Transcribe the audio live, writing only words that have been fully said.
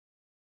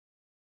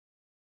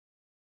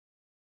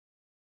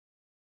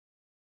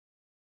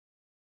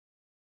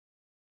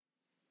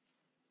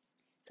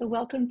So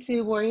welcome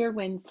to Warrior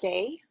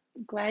Wednesday.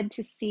 Glad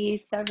to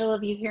see several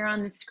of you here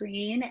on the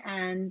screen,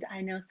 and I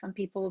know some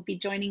people will be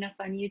joining us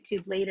on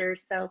YouTube later,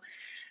 so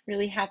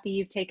really happy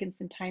you've taken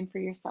some time for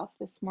yourself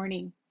this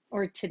morning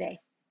or today,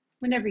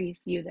 whenever you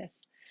view this.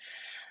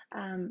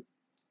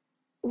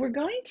 We're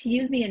going to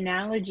use the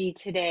analogy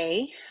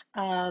today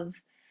of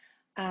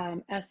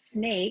a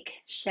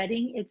snake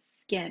shedding its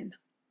skin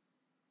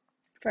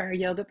for our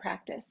yoga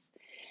practice.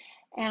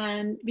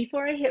 And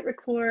before I hit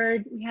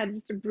record, we had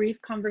just a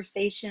brief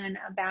conversation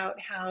about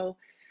how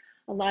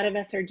a lot of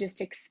us are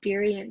just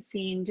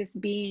experiencing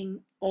just being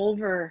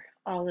over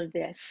all of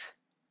this,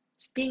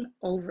 just being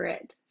over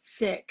it,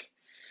 sick,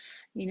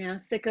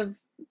 sick of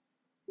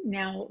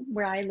now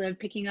where I live,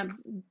 picking up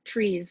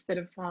trees that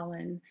have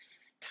fallen,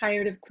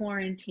 tired of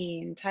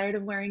quarantine, tired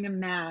of wearing a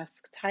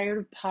mask, tired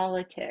of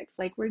politics.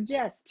 Like we're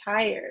just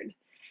tired.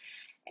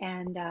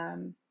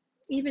 And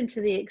even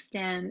to the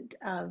extent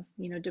of,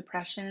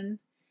 depression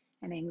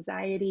and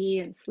anxiety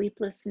and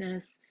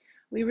sleeplessness,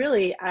 we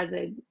really, as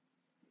a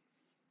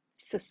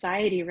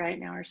society right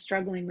now, are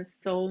struggling with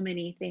so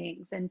many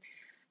things. And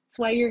that's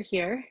why you're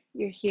here.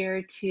 You're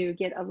here to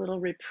get a little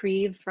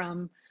reprieve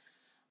from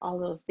all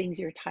those things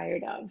you're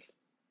tired of.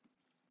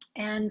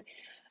 And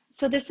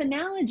so this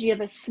analogy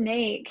of a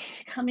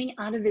snake coming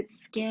out of its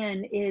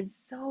skin is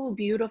so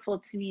beautiful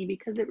to me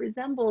because it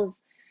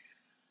resembles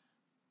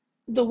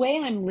the way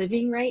I'm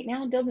living right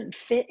now doesn't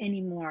fit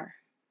anymore.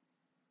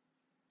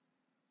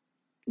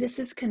 This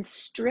is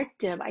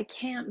constrictive. I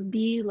can't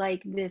be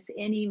like this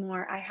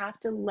anymore. I have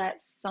to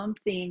let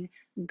something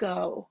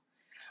go.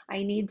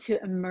 I need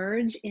to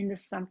emerge into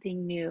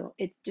something new.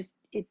 It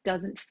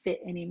doesn't fit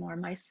anymore.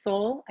 My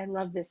soul, I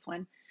love this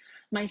one.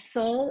 My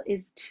soul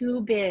is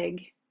too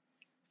big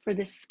for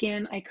the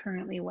skin I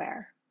currently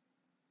wear.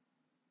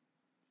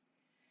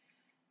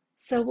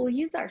 So we'll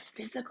use our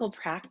physical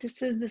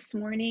practices this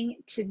morning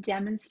to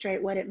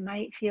demonstrate what it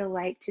might feel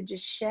like to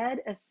just shed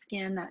a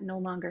skin that no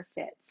longer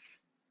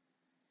fits.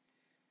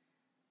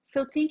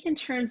 So think in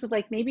terms of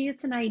like, maybe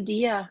it's an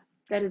idea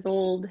that is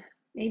old.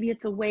 Maybe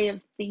it's a way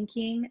of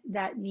thinking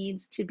that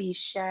needs to be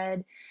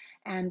shed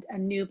and a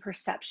new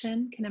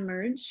perception can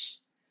emerge.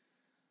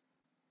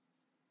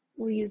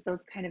 We'll use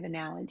those kind of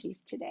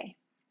analogies today.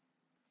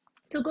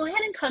 So go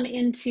ahead and come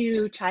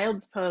into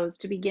child's pose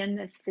to begin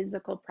this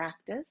physical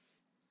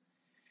practice.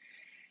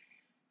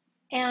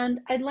 And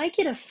I'd like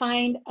you to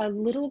find a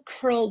little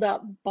curled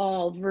up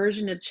ball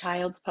version of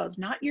child's pose,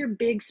 not your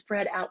big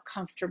spread out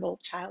comfortable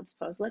child's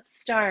pose. Let's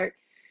start.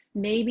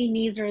 Maybe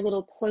knees are a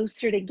little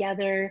closer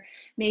together.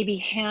 Maybe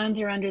hands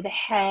are under the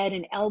head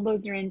and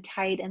elbows are in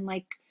tight and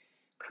like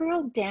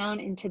curled down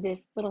into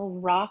this little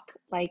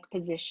rock-like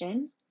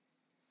position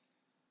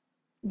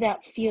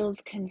that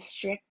feels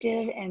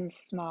constrictive and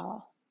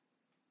small.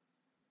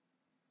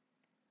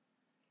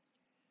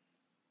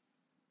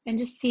 And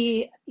just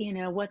see,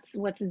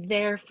 what's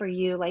there for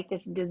you, like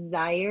this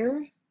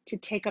desire to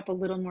take up a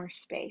little more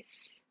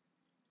space.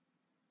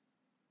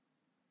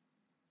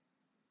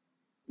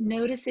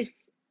 Notice if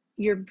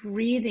your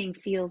breathing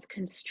feels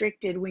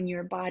constricted when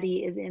your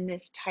body is in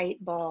this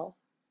tight ball.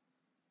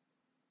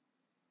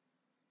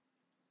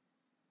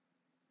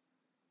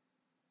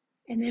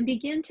 And then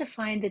begin to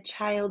find the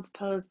child's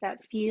pose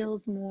that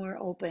feels more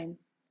open.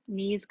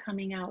 Knees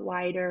coming out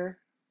wider.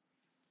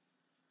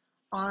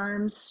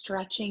 Arms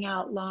stretching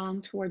out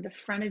long toward the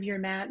front of your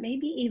mat,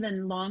 maybe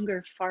even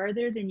longer,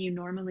 farther than you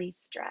normally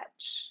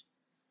stretch.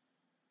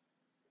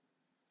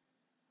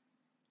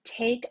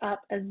 Take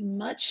up as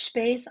much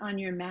space on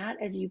your mat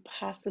as you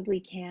possibly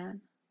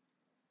can.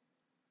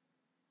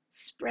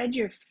 Spread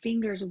your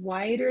fingers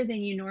wider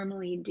than you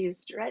normally do.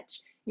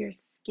 Stretch your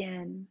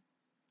skin.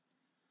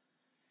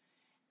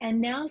 And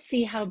now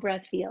see how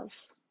breath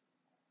feels.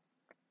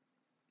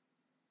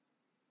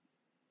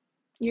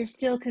 You're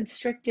still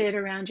constricted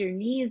around your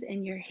knees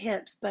and your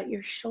hips, but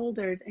your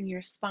shoulders and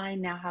your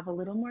spine now have a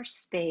little more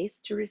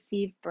space to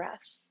receive breath.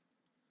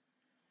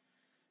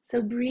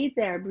 So breathe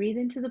there, breathe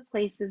into the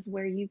places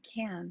where you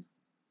can.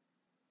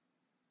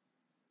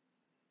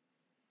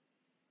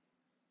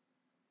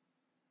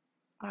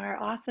 Our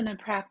asana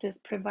practice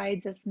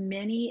provides us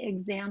many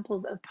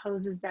examples of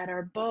poses that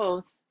are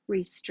both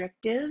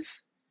restrictive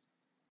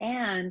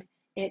and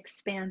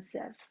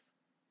expansive.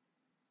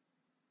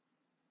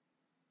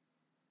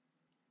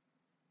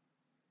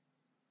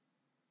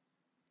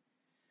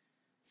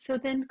 So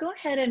then go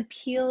ahead and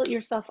peel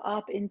yourself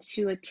up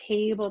into a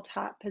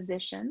tabletop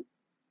position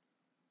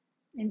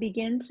and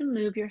begin to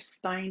move your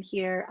spine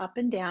here up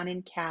and down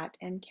in cat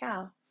and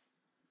cow.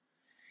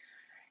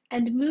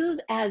 And move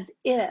as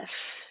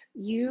if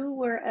you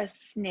were a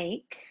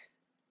snake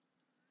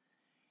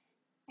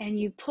and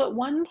you put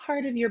one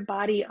part of your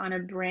body on a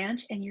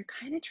branch and you're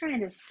kind of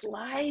trying to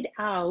slide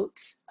out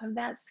of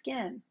that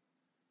skin.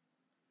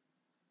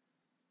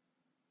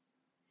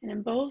 And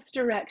in both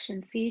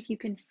directions, see if you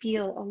can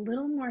feel a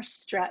little more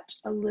stretch,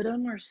 a little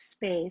more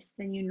space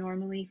than you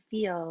normally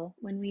feel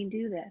when we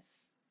do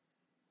this.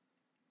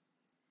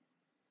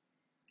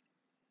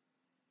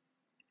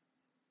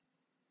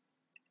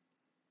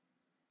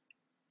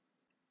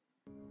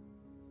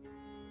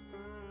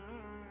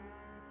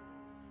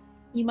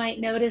 You might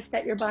notice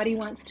that your body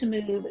wants to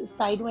move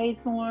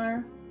sideways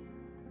more.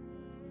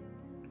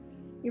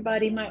 Your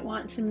body might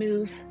want to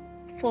move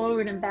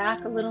forward and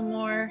back a little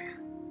more.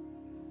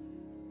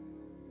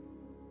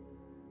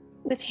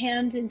 With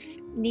hands and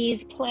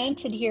knees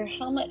planted here,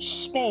 how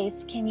much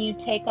space can you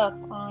take up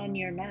on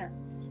your mat?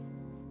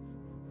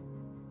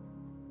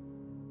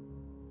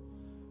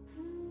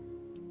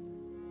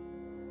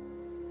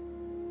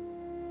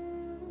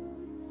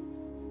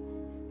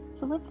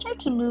 So let's start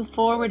to move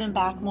forward and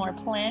back more.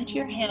 Plant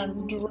your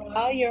hands,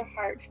 draw your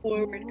heart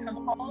forward,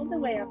 come all the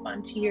way up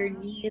onto your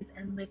knees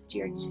and lift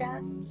your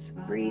chest.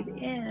 Breathe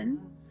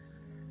in.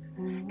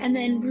 And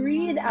then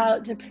breathe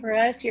out to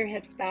press your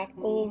hips back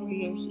over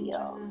your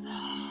heels.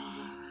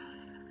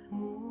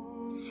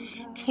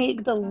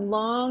 Take the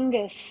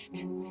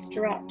longest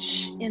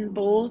stretch in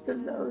both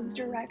of those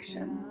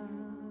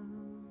directions.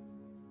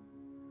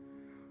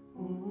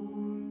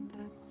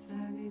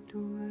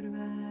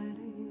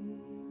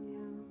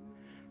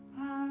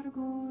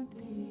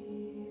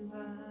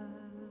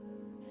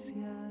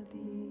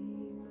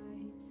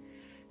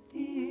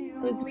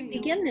 As we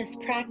begin this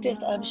practice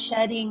of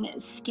shedding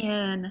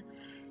skin,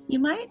 you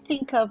might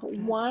think of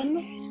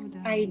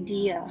one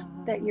idea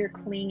that you're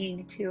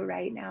clinging to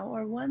right now,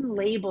 or one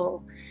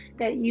label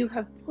that you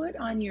have put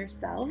on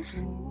yourself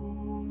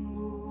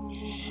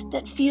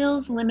that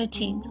feels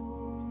limiting.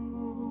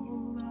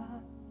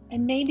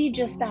 And maybe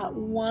just that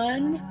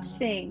one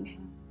thing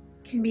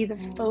can be the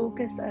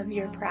focus of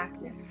your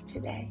practice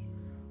today.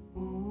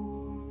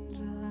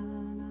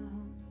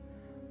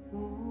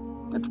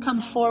 Let's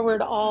come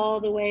forward all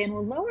the way, and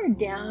we'll lower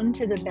down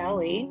to the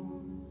belly.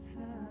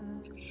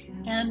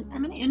 And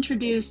I'm going to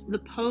introduce the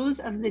pose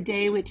of the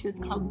day, which is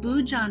called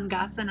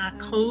Bhujangasana,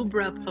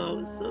 Cobra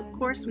pose. So of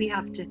course we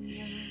have to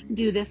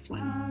do this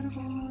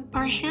one.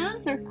 Our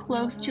hands are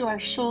close to our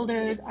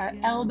shoulders, our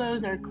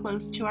elbows are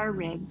close to our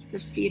ribs, the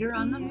feet are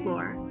on the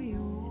floor.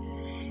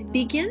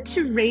 Begin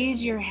to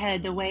raise your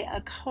head the way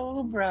a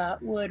cobra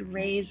would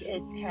raise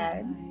its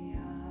head.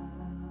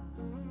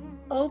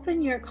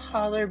 Open your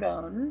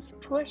collarbones,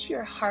 push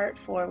your heart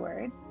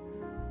forward.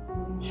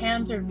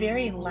 Hands are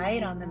very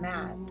light on the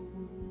mat.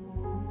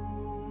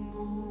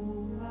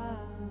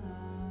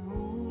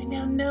 And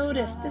now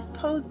notice this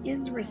pose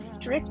is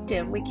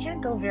restrictive. We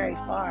can't go very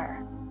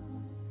far,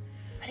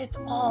 but it's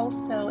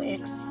also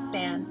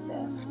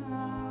expansive.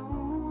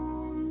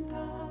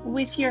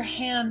 With your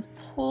hands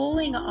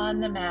pulling on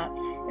the mat,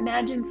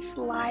 imagine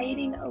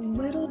sliding a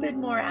little bit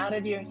more out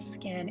of your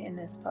skin in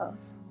this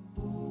pose.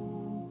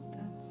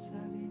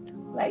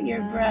 Let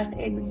your breath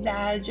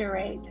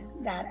exaggerate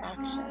that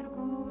action.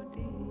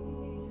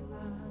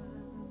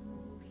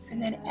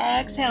 And then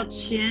exhale,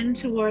 chin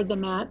toward the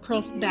mat,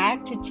 press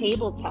back to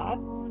tabletop.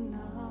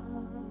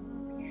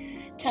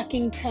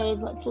 Tucking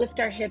toes, let's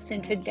lift our hips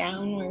into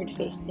downward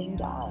facing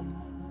dog.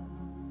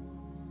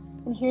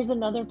 And here's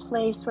another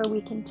place where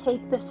we can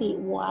take the feet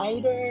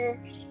wider,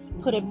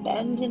 put a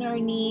bend in our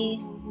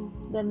knee,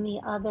 then the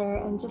other,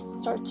 and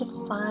just start to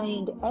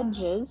find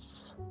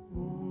edges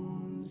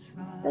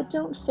that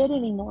don't fit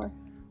anymore.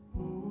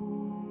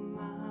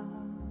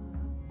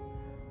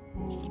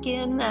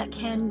 Skin that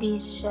can be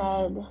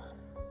shed.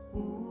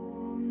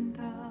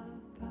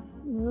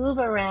 Move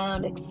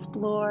around,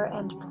 explore,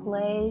 and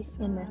play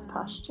in this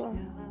posture.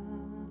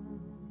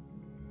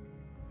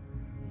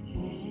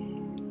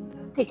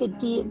 Take a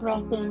deep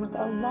breath in with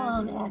a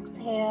long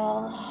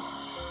exhale.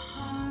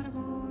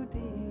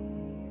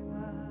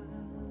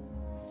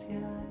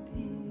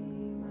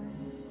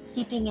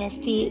 Keeping our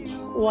feet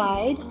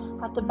wide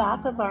at the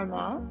back of our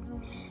mat,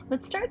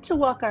 let's start to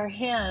walk our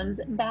hands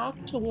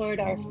back toward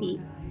our feet.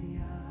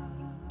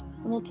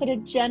 And we'll put a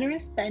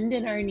generous bend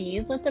in our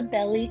knees. Let the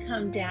belly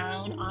come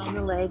down on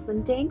the legs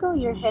and dangle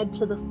your head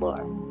to the floor.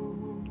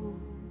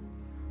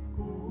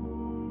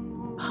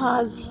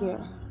 Pause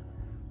here.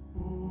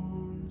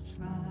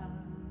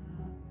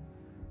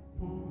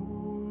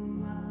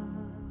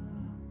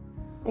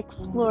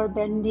 Explore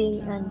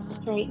bending and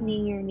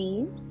straightening your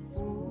knees.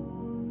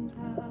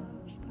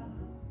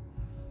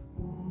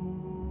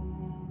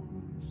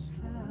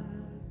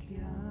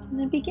 And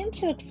then begin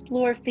to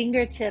explore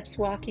fingertips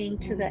walking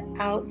to the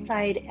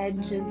outside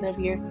edges of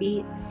your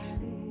feet.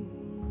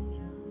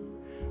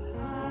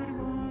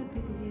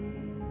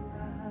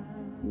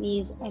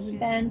 Knees as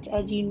bent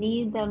as you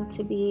need them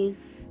to be,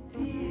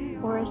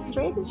 or as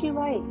straight as you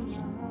like.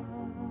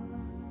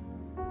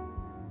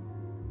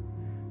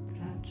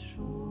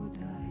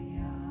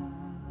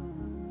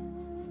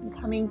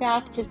 Coming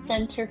back to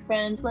center,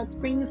 friends, let's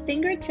bring the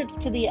fingertips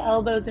to the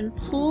elbows and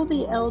pull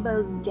the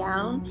elbows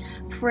down,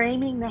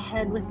 framing the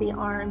head with the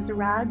arms,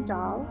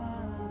 ragdoll.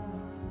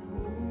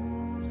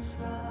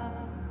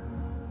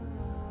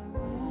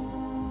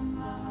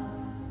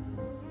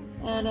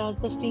 And as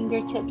the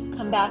fingertips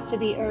come back to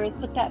the earth,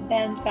 put that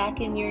bend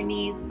back in your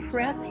knees,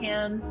 press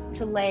hands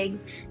to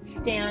legs,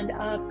 stand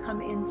up,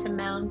 come into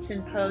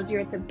mountain pose.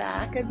 You're at the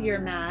back of your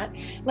mat.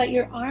 Let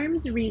your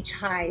arms reach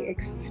high,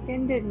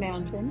 extended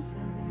mountain.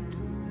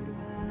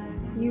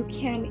 You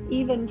can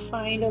even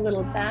find a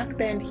little back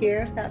bend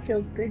here if that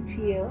feels good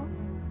to you.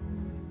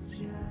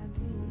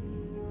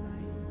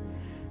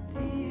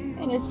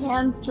 And as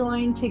hands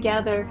join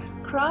together,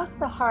 cross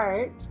the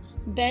heart,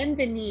 bend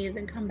the knees,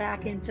 and come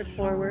back into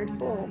forward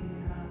fold.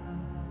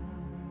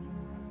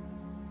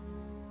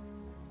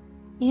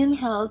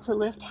 Inhale to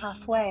lift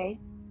halfway.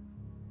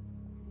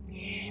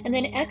 And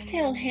then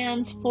exhale,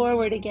 hands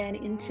forward again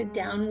into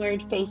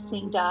downward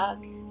facing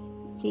dog.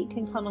 Feet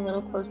can come a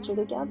little closer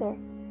together.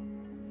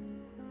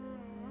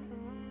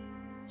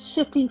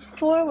 Shifting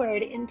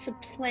forward into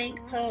plank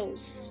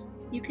pose.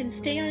 You can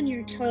stay on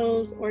your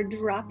toes or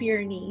drop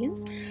your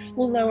knees.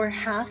 We'll lower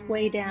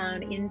halfway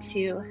down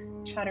into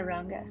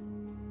chaturanga.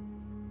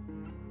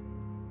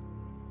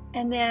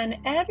 And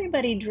then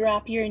everybody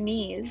drop your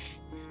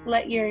knees.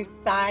 Let your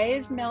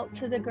thighs melt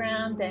to the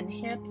ground, then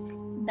hips,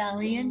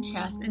 belly, and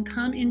chest, and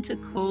come into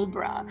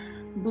Cobra,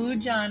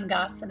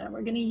 Bhujangasana.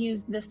 We're going to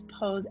use this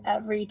pose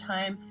every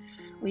time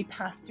we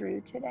pass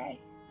through today.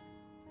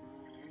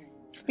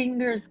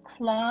 Fingers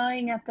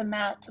clawing at the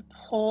mat to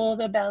pull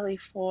the belly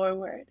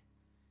forward.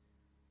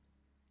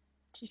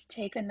 Just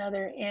take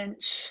another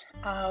inch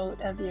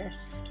out of your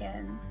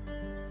skin.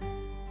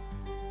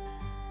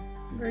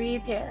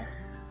 Breathe here.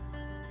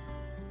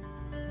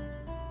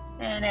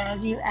 And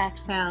as you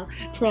exhale,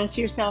 press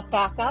yourself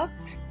back up,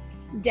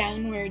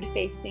 downward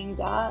facing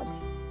dog.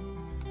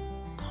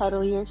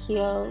 Pedal your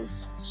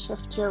heels,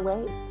 shift your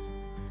weight.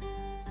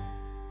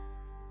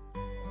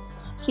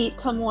 Feet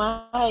come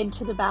wide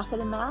to the back of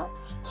the mat,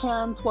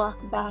 hands walk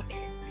back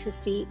to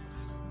feet.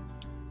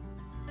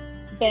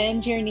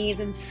 Bend your knees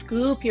and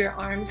scoop your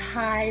arms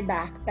high,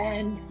 back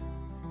bend.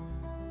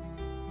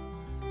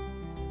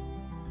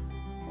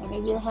 And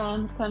as your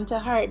hands come to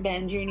heart,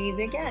 bend your knees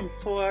again,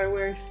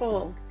 forward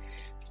fold.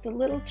 Just a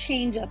little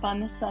change up on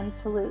the sun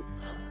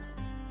salute.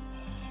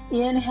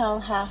 Inhale,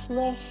 half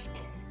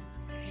lift.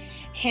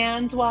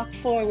 Hands walk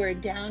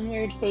forward,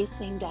 downward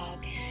facing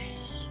dog.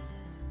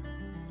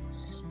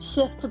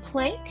 Shift to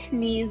plank,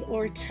 knees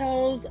or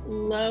toes,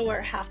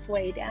 lower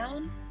halfway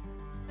down.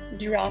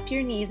 Drop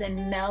your knees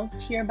and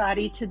melt your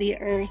body to the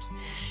earth.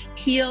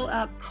 Peel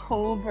up,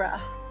 cobra.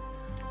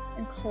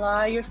 And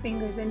claw your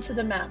fingers into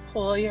the mat.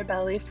 Pull your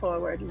belly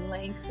forward.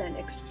 Lengthen,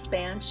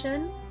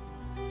 expansion.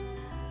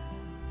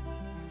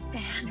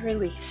 And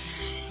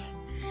release.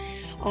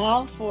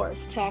 All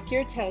fours, tuck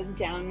your toes,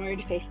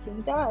 downward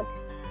facing dog.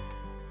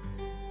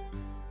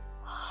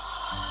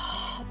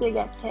 Big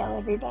exhale,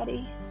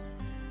 everybody.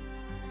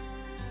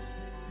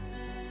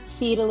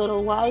 Feet a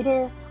little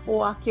wider.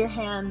 Walk your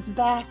hands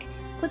back.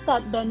 Put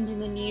that bend in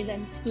the knee,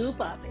 then scoop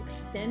up.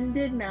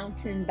 Extended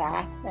mountain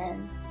back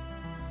bend.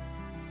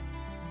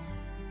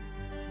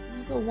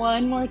 Go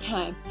one more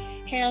time.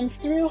 Hands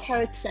through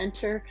heart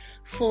center,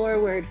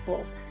 forward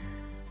fold.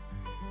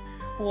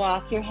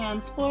 Walk your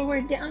hands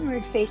forward,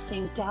 downward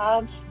facing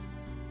dog.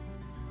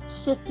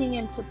 Shifting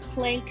into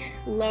plank,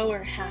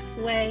 lower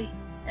halfway,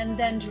 and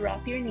then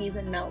drop your knees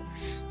and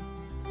melt.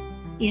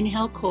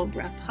 Inhale,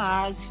 cobra.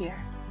 Pause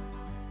here.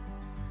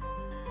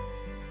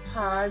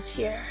 Pause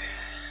here.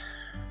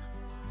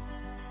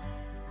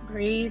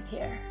 Breathe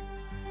here.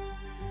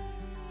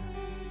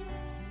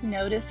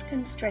 Notice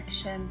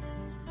constriction.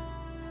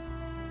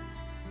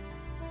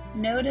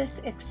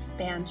 Notice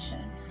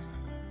expansion.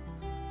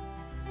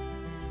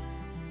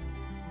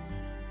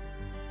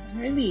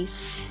 And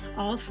release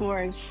all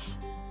fours,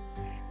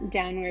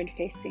 downward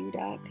facing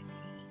dog.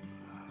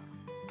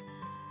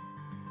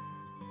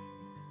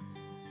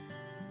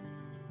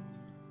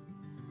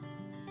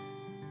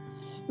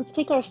 Let's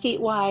take our feet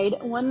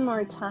wide one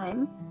more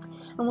time.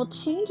 And we'll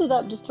change it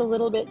up just a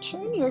little bit.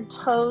 Turn your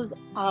toes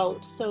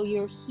out so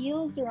your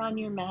heels are on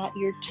your mat,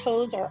 your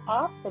toes are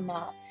off the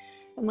mat.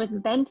 And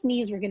with bent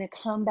knees, we're going to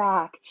come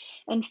back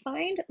and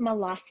find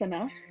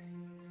Malasana.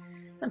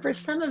 And for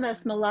some of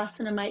us,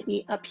 Malasana might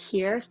be up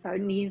here if our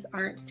knees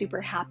aren't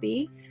super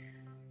happy.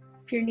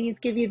 If your knees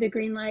give you the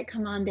green light,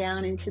 come on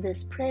down into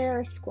this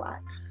prayer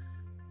squat.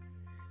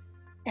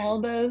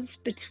 Elbows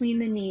between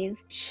the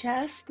knees,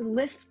 chest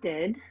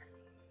lifted,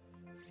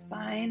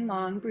 spine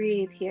long.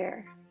 Breathe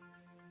here.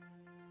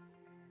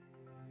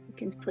 You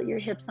can put your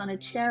hips on a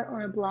chair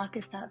or a block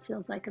if that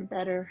feels like a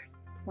better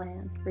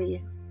plan for you.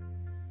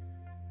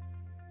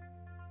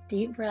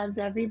 Deep breaths,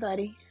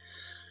 everybody.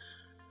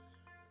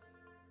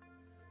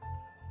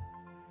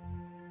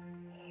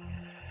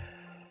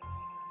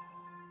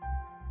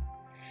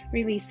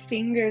 Release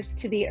fingers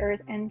to the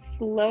earth and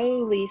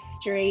slowly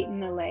straighten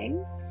the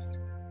legs.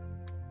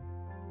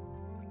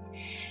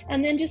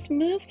 And then just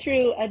move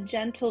through a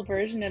gentle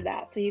version of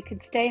that. So you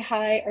could stay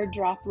high or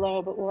drop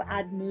low, but we'll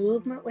add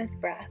movement with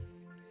breath,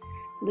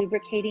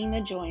 lubricating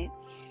the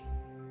joints.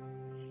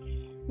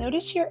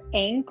 Notice your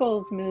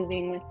ankles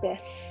moving with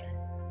this,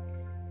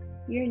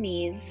 your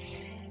knees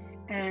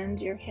and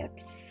your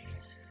hips.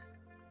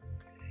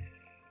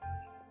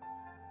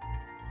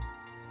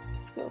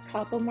 Just go a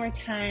couple more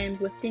times,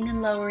 lifting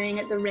and lowering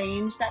at the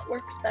range that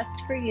works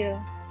best for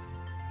you.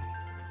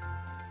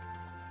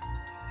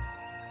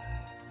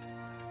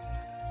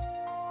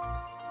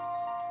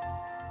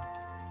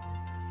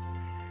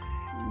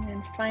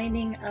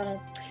 finding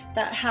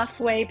that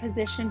halfway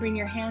position. Bring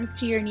your hands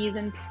to your knees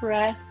and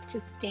press to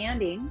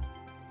standing.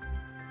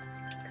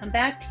 Come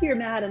back to your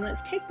mat and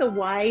let's take the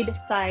wide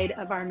side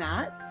of our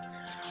mat.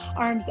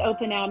 Arms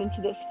open out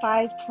into this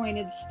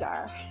 5-pointed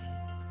star.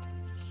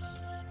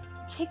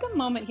 Take a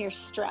moment here,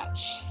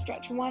 stretch.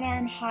 Stretch one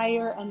arm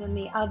higher and then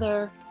the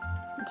other.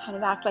 And kind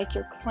of act like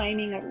you're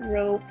climbing a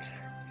rope.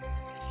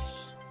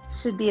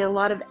 Should be a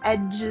lot of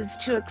edges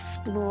to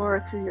explore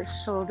through your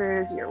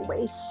shoulders, your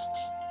waist,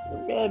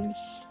 your ribs,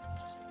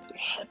 your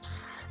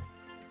hips.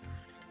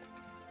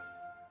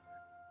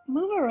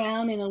 Move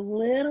around in a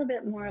little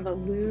bit more of a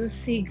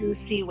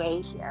loosey-goosey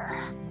way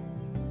here.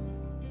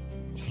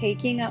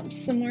 Taking up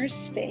some more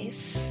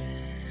space.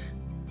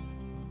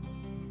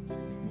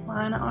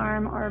 One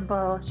arm or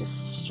both,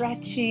 just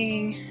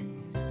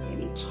stretching,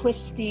 maybe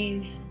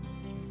twisting.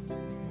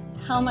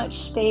 How much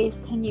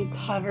space can you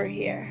cover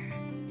here?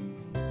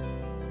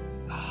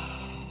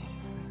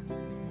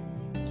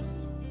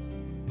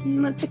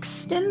 And let's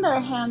extend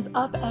our hands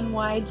up and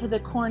wide to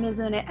the corners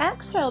and then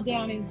exhale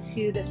down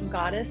into this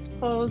goddess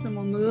pose, and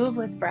we'll move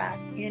with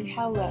breath.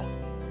 Inhale, lift.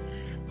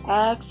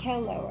 Exhale,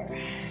 lower.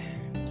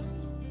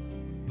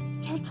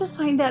 Start to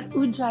find that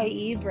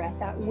ujjayi breath,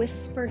 that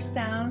whisper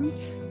sound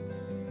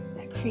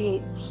that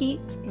creates heat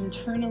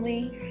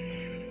internally.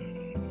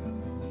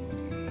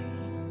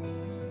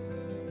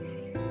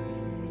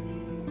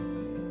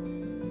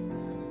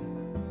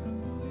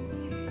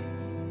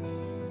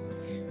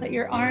 Let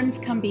your arms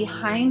come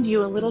behind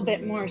you a little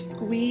bit more.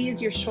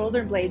 Squeeze your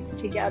shoulder blades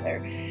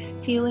together,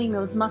 feeling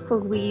those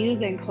muscles we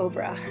use in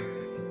Cobra.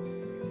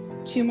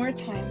 2 more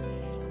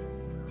times.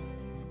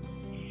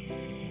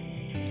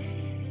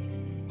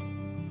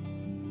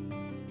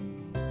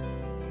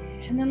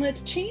 And then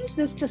let's change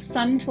this to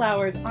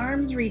sunflowers.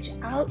 Arms reach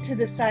out to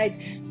the sides,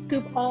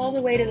 scoop all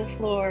the way to the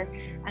floor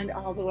and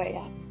all the way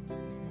up.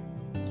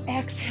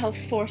 Exhale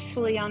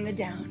forcefully on the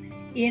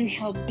down.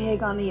 Inhale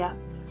big on the up.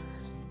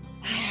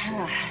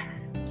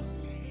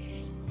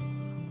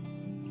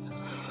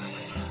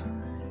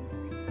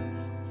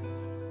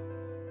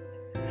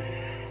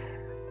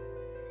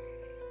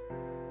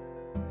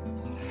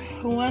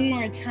 One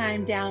more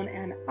time, down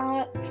and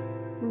up.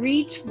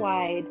 Reach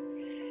wide.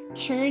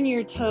 Turn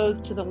your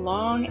toes to the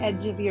long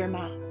edge of your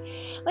mat.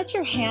 Let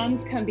your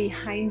hands come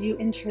behind you,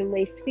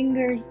 interlace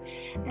fingers,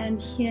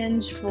 and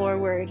hinge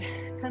forward.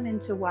 Come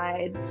into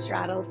wide,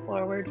 straddle,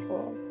 forward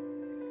fold.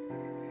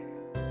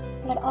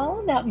 Let all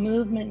of that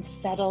movement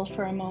settle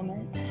for a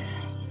moment.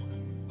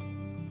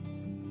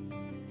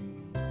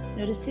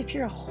 Notice if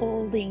you're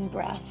holding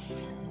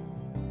breath.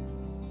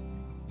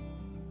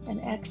 And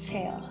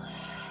exhale.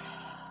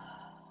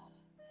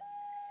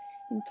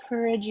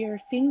 Encourage your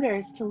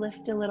fingers to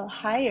lift a little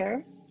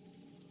higher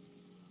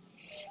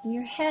and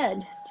your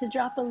head to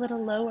drop a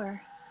little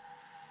lower.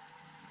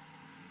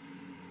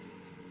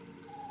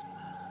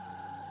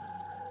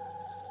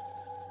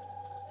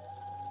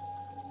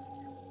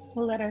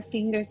 We'll let our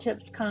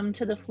fingertips come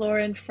to the floor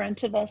in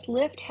front of us.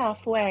 Lift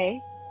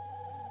halfway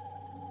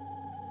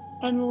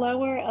and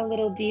lower a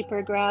little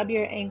deeper. Grab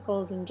your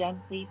ankles and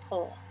gently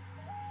pull.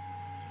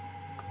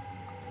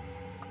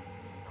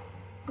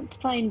 Let's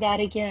find that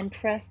again.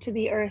 Press to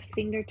the earth,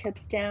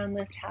 fingertips down,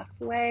 lift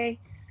halfway.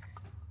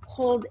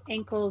 Hold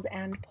ankles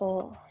and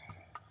pull.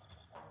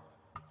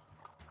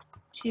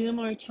 2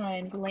 more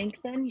times.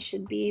 Lengthen. You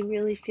should be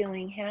really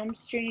feeling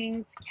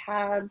hamstrings,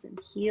 calves, and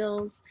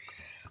heels.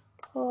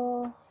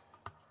 Pull.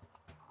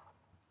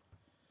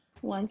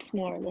 Once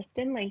more, lift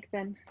and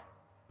lengthen,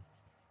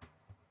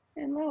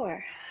 and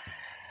lower.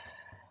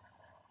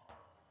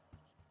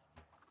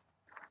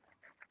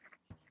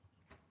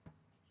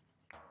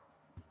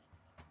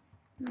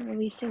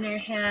 Releasing our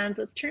hands,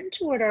 let's turn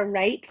toward our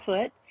right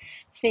foot,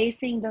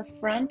 facing the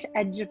front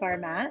edge of our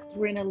mat.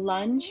 We're in a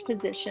lunge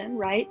position,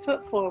 right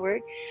foot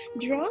forward.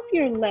 Drop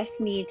your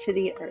left knee to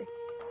the earth.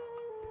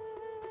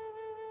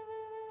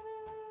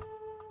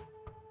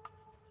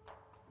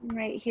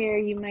 Right here,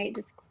 you might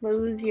just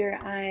close your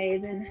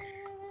eyes and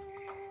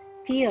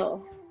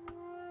feel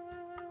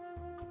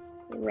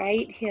the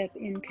right hip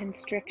in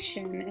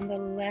constriction and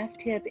the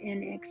left hip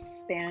in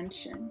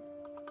expansion.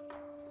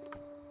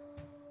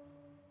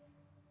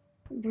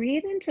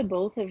 Breathe into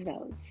both of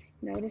those.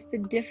 Notice the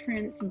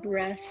difference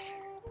breath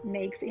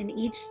makes in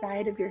each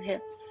side of your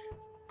hips.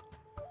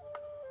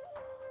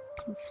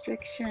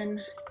 Constriction,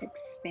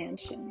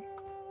 expansion.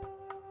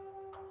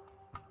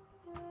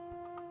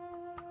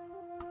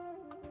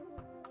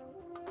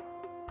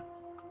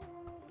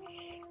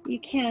 You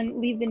can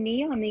leave the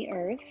knee on the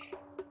earth,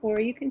 or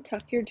you can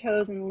tuck your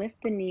toes and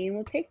lift the knee.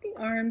 We'll take the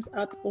arms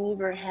up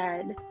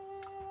overhead.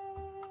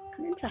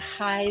 Come into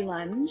high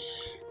lunge.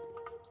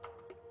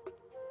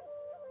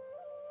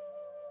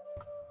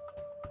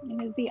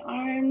 And as the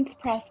arms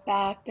press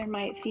back, there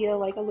might feel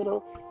like a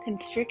little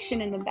constriction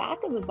in the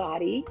back of the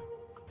body,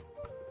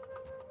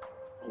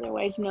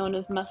 otherwise known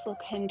as muscle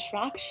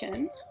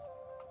contraction,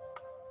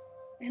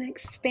 and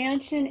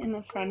expansion in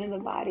the front of the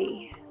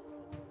body,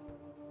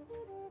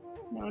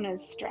 known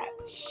as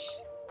stretch.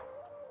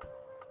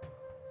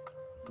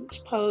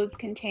 Each pose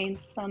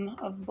contains some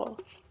of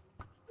both.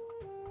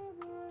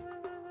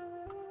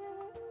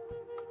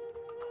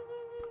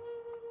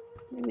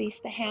 Release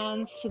the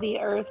hands to the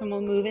earth and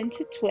we'll move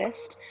into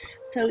twist.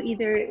 So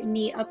either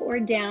knee up or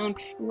down,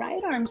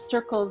 right arm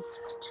circles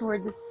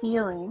toward the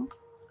ceiling.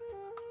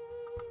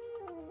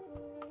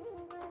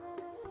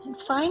 And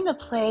find a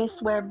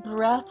place where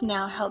breath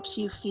now helps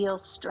you feel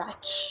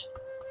stretch.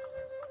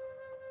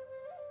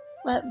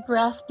 Let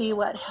breath be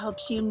what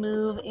helps you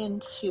move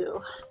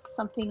into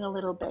something a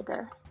little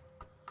bigger.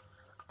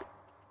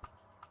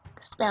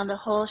 Expand the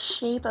whole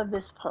shape of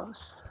this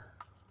pose.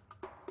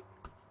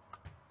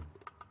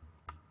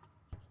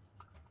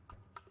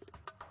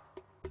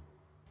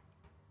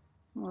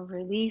 We'll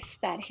release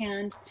that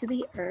hand to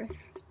the earth.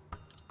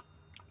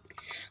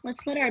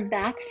 Let's let our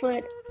back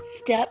foot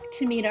step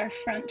to meet our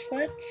front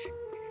foot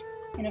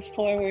in a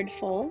forward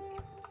fold.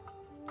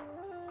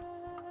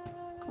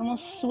 And we'll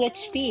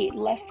switch feet.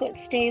 Left foot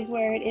stays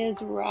where it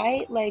is,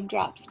 right leg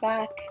drops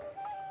back,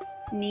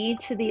 knee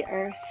to the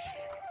earth.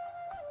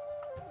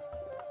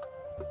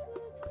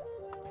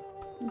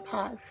 And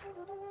pause.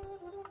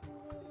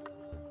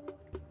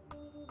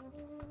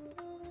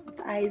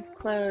 With eyes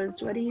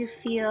closed, what do you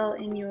feel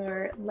in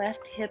your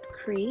left hip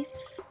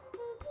crease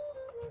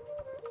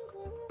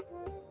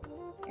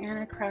and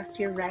across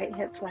your right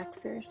hip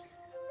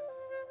flexors?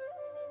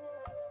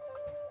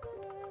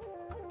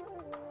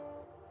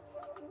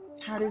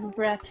 How does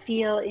breath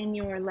feel in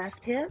your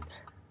left hip?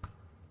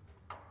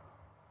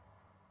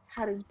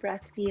 How does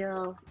breath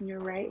feel in your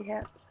right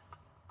hip?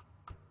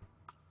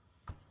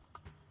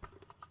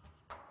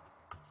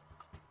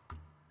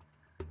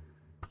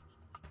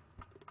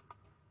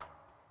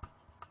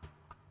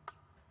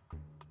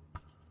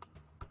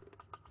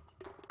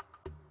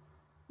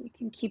 You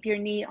can keep your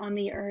knee on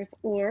the earth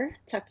or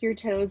tuck your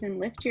toes and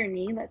lift your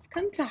knee. Let's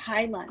come to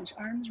high lunge.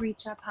 Arms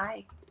reach up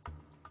high.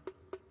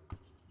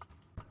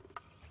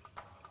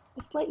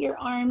 Just let your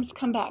arms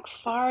come back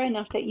far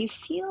enough that you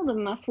feel the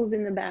muscles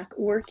in the back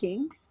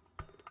working,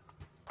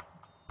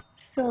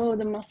 so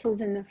the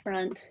muscles in the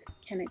front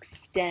can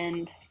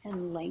extend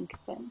and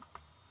lengthen.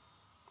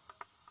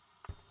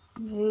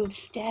 Move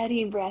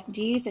steady breath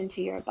deep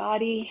into your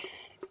body.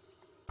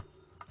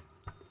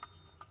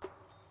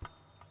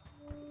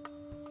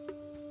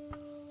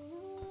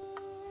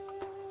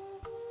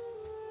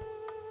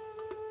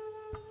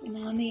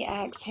 And on the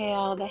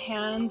exhale, the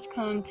hands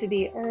come to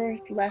the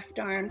earth, left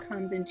arm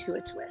comes into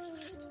a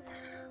twist.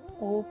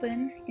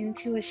 Open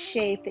into a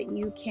shape that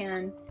you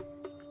can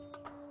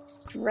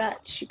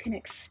stretch, you can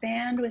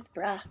expand with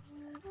breath.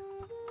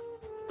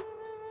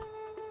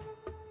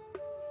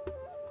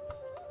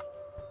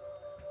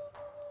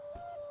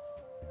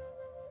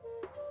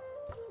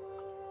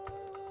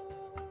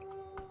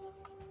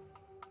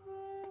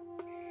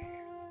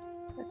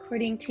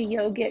 According to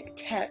yogic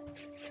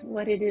texts,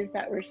 what it is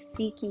that we're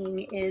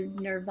seeking is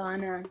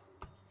nirvana,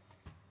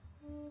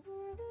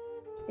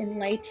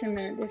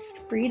 enlightenment, this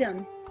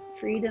freedom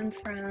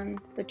from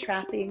the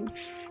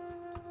trappings.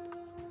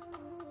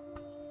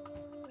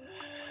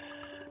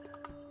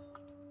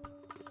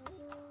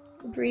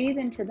 Breathe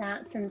into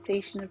that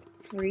sensation of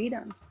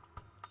freedom.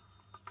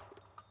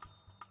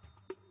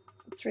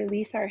 Let's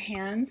release our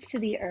hands to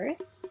the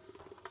earth.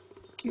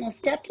 And we'll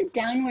step to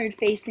downward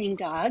facing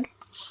dog.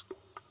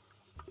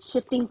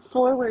 Shifting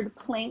forward,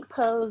 plank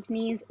pose,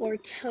 knees or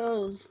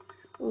toes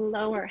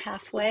lower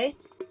halfway.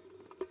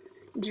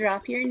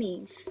 Drop your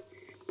knees,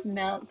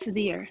 melt to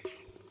the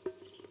earth,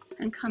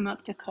 and come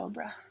up to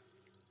cobra.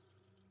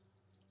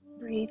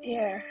 Breathe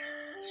here,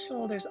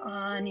 shoulders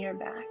on your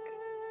back.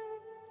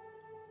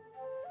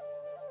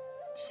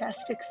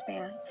 Chest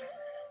expands.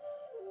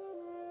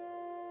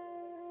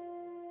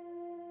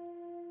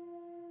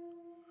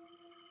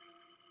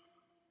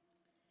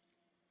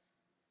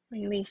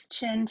 Release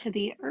chin to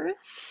the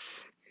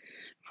earth.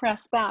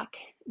 Press back,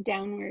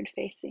 downward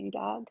facing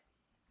dog.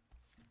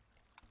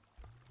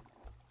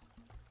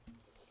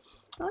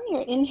 On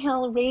your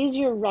inhale, raise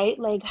your right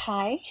leg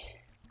high.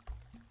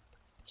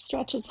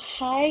 Stretch as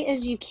high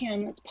as you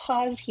can. Let's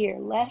pause here.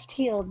 Left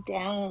heel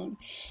down,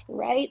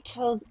 right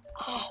toes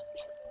up.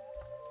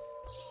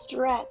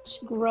 Stretch,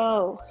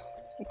 grow,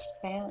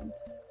 expand.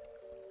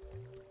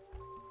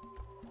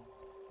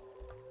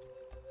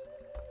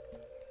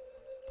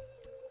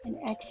 And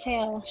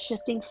exhale,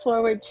 shifting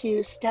forward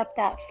to step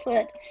that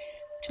foot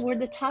toward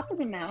the top of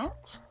the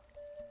mat.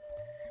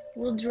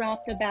 We'll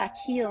drop the back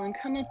heel and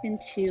come up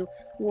into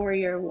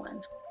warrior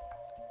one.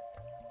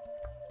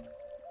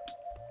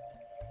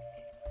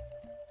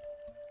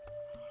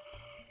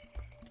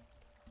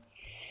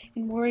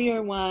 In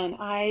warrior one,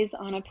 eyes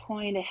on a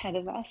point ahead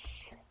of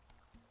us.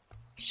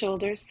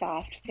 Shoulders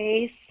soft,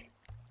 face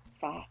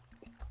soft.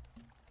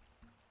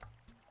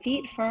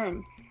 Feet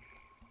firm.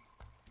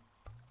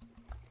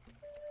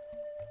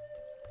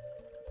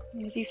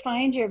 As you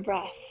find your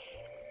breath,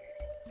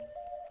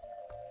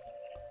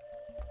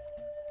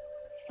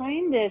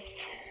 find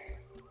this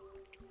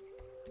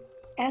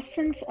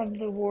essence of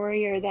the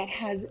warrior that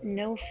has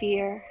no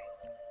fear,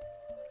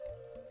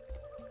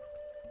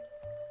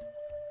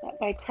 that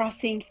By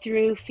crossing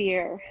through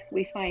fear,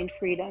 we find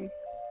freedom.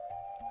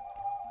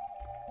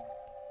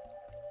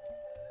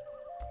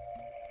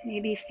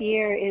 Maybe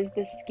fear is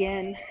the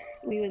skin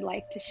we would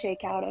like to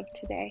shake out of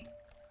today.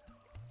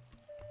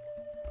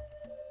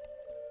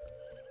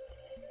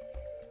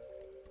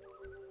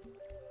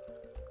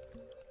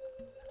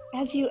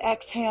 As you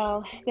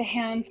exhale, the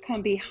hands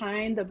come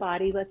behind the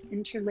body. Let's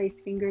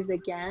interlace fingers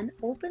again.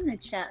 Open the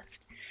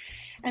chest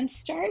and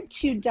start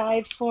to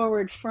dive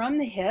forward from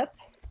the hip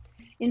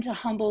into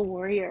humble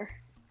warrior.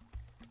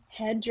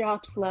 Head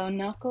drops low,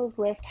 knuckles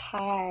lift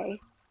high.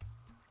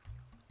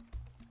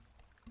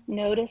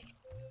 Notice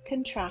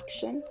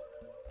contraction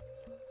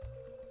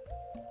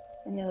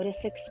and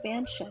notice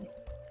expansion.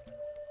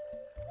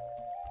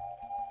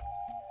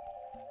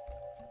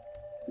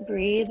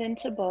 Breathe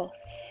into both.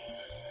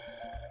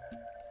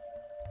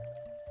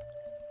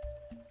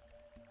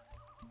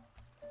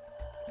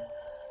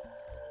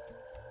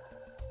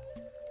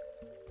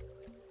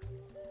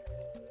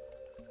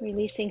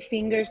 Releasing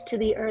fingers to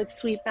the earth,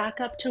 sweep back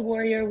up to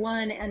warrior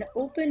one and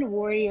open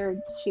warrior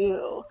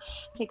two.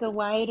 Take a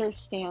wider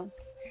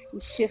stance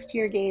and shift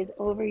your gaze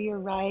over your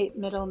right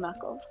middle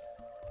knuckles.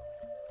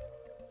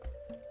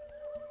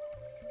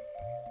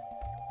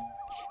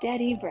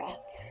 Steady breath.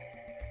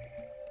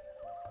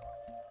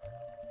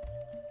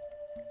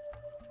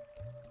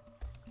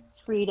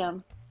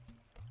 Freedom,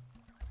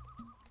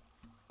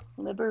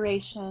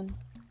 liberation,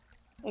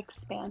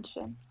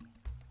 expansion.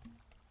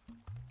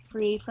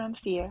 Free from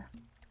fear.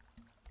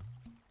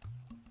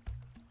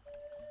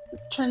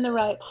 Let's turn the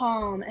right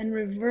palm and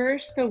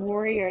reverse the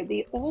warrior,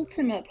 the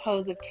ultimate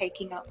pose of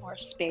taking up more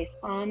space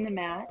on the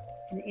mat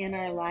and in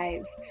our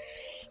lives.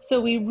 So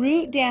we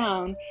root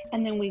down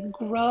and then we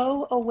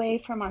grow away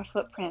from our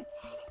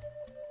footprints.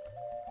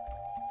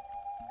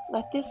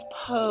 Let this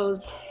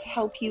pose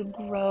help you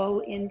grow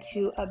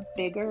into a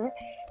bigger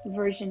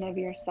version of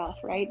yourself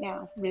right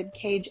now. Rib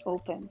cage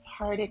opens,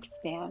 heart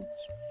expands.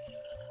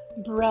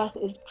 Breath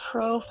is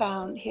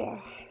profound here.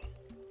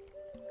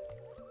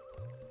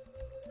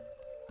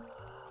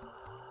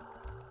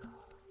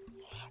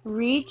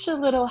 Reach a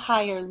little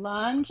higher,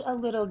 lunge a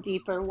little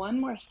deeper.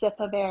 One more sip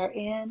of air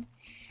in.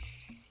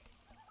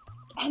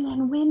 And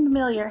then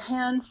windmill your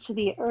hands to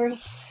the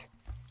earth,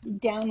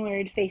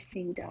 downward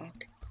facing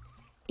dog.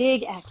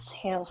 Big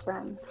exhale,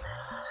 friends.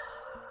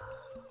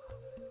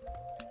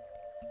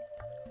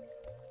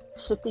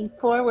 Shifting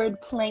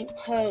forward, plank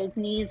pose,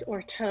 knees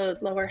or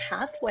toes, lower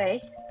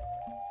halfway.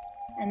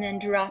 And then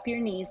drop your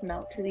knees,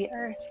 melt to the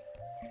earth.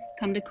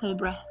 Come to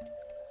cobra.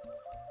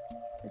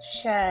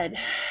 Shed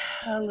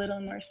a little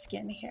more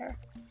skin here.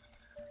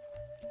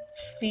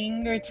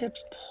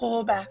 Fingertips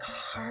pull back,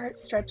 heart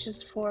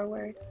stretches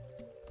forward.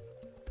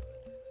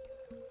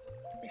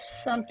 There's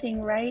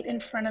something right in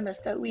front of us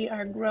that we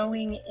are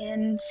growing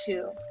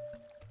into.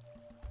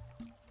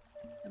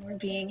 And we're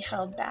being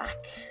held back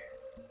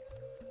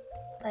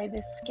by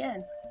this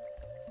skin,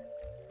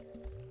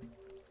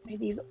 by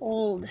these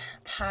old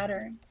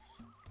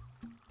patterns.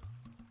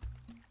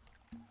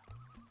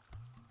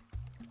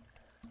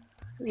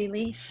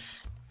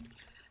 Release.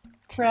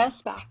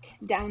 Press back,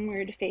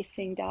 downward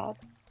facing dog.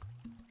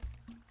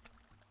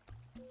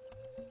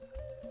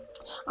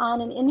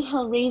 On an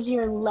inhale, raise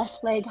your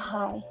left leg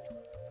high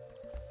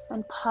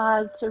and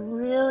pause to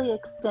really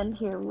extend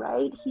here.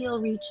 Right heel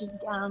reaches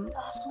down,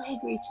 left leg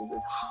reaches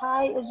as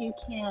high as you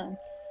can.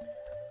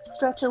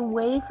 Stretch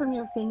away from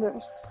your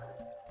fingers.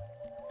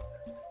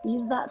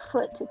 Use that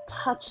foot to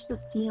touch the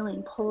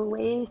ceiling. Pull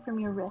away from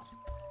your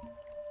wrists.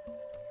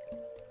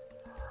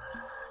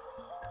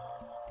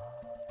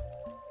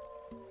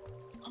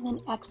 And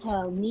then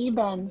exhale, knee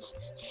bends,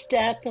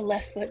 step the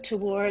left foot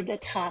toward the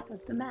top of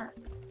the mat.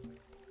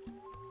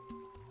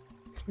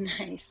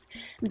 Nice.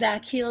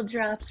 Back heel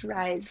drops,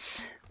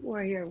 rise,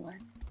 warrior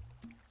one.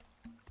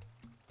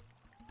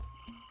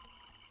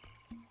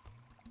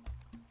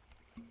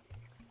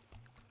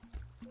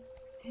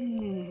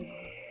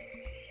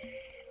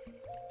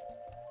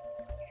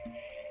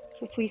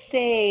 So if we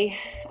say,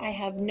 I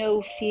have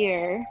no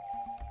fear,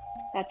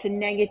 that's a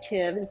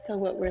negative, and so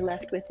what we're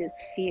left with is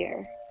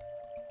fear.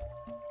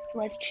 So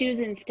let's choose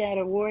instead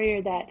a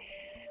warrior that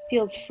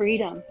feels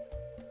freedom,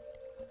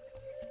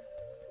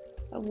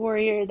 a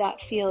warrior that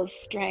feels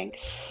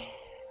strength,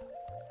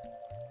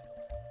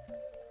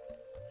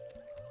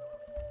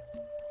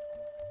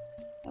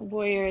 a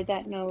warrior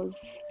that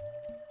knows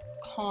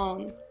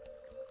calm.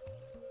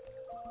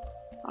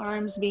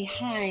 Arms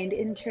behind,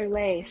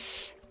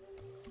 interlace,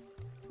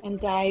 and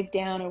dive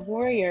down. A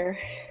warrior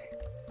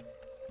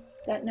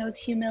that knows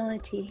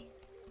humility.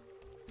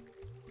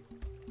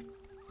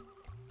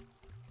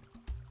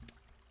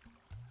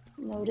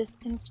 Notice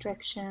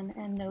constriction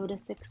and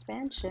notice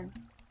expansion.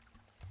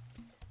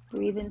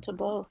 Breathe into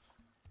both.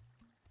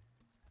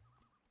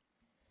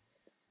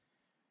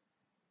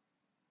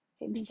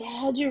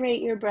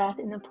 Exaggerate your breath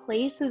in the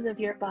places of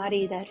your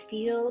body that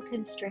feel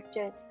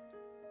constricted.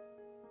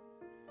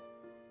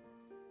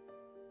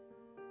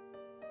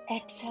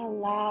 Exhale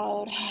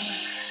loud.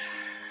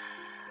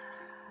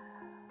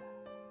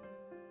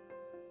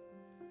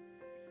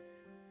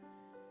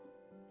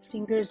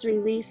 Fingers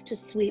release to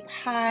sweep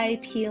high,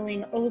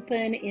 peeling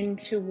open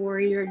into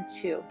warrior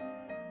two.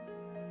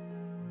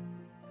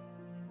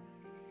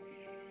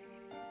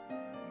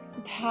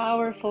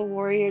 Powerful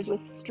warriors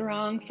with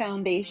strong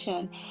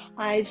foundation.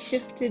 Eyes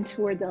shifted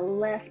toward the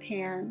left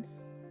hand.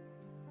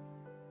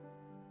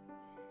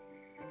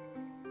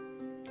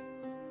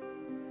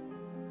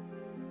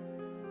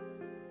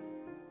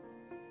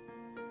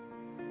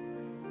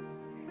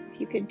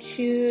 If you could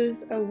choose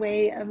a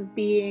way of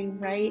being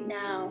right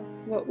now,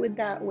 what would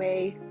that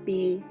way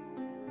be?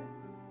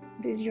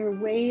 What is your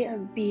way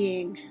of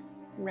being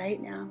right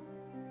now?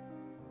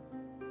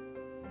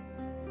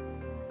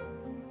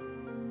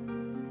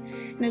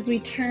 And as we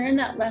turn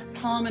that left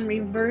palm and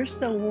reverse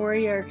the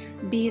warrior,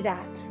 be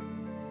that.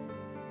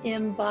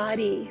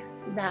 Embody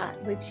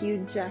that which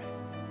you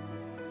just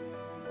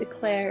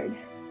declared.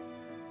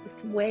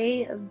 This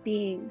way of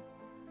being.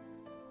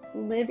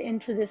 Live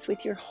into this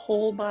with your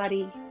whole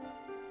body.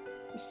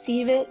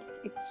 Receive it,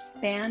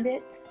 expand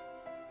it.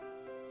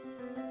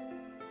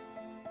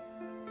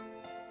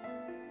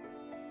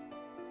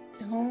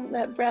 Don't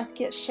let breath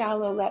get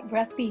shallow. Let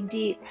breath be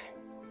deep,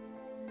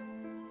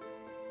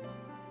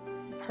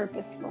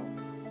 purposeful.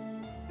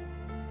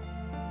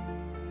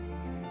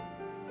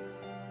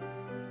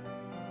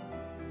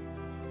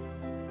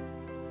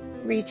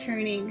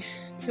 Returning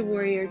to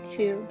warrior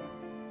two.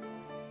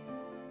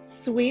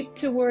 Sweep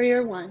to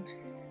warrior one.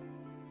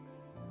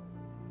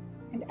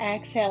 And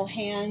exhale,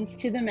 hands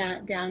to the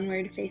mat,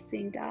 downward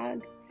facing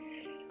dog.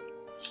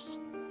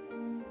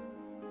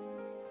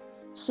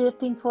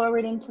 Shifting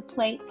forward into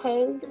plank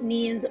pose,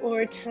 knees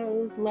or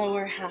toes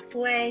lower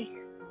halfway,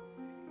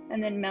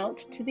 and then melt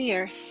to the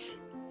earth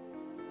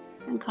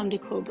and come to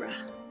cobra.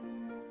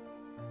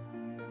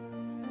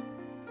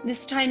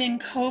 This time in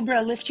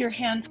cobra, lift your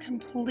hands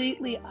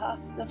completely off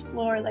the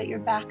floor. Let your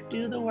back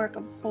do the work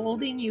of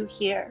holding you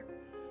here.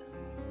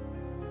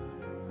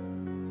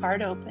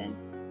 Heart open,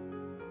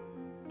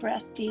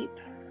 breath deep,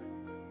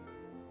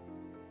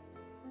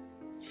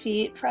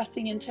 feet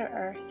pressing into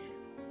earth.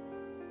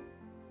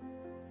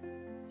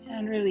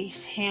 And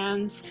release,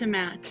 hands to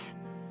mat,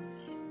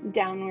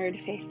 downward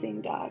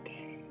facing dog.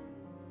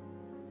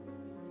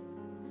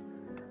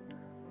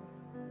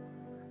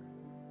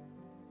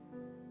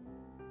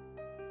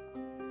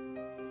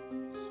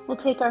 We'll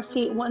take our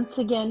feet once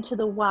again to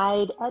the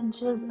wide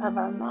edges of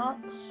our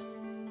mat.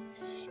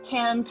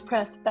 Hands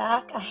press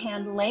back a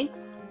hand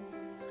length.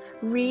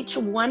 Reach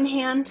one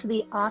hand to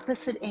the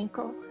opposite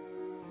ankle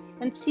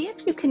and see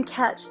if you can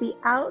catch the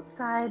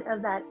outside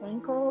of that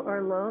ankle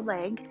or low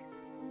leg.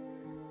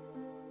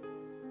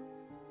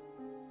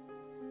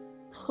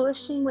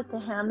 Pushing with the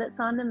hand that's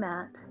on the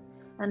mat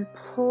and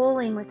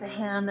pulling with the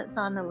hand that's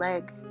on the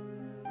leg.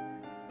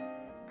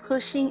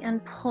 Pushing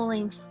and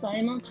pulling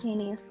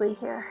simultaneously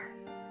here.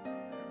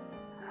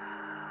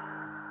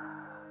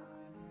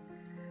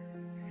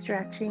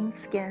 Stretching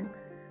skin.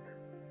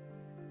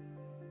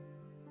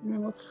 And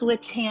then we'll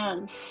switch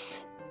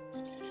hands.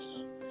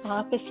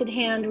 Opposite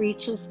hand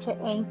reaches to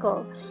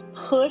ankle.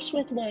 Push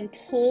with one,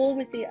 pull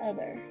with the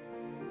other.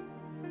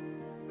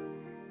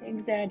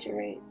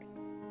 Exaggerate.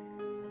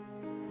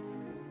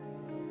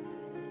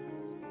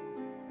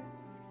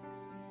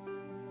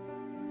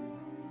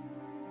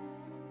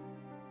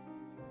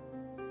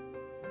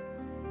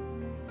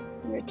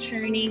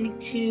 Returning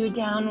to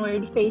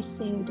downward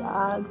facing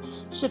dog.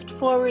 Shift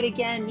forward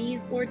again,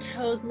 knees or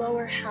toes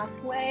lower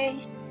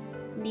halfway.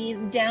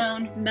 Knees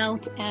down,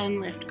 melt and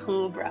lift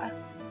cobra.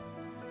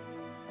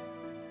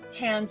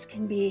 Hands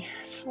can be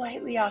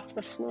slightly off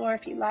the floor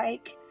if you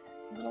like.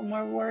 A little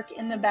more work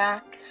in the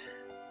back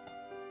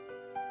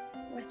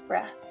with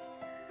breath.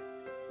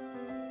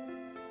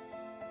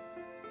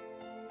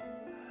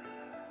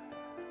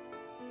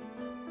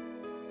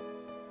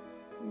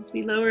 As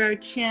we lower our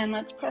chin,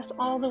 let's press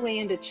all the way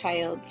into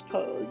child's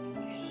pose.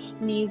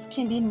 Knees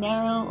can be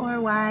narrow or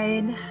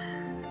wide.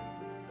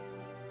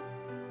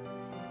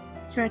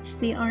 Stretch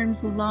the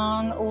arms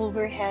long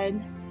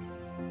overhead.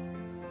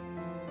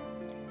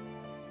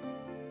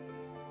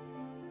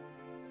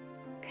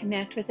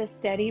 Connect with a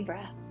steady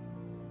breath.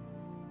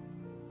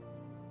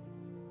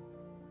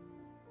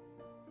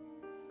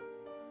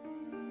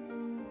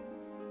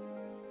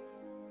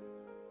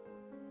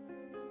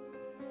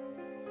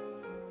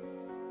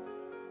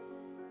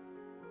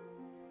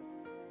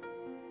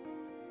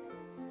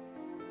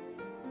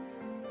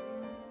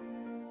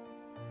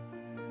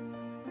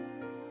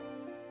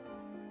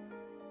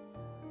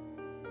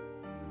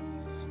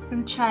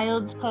 From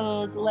child's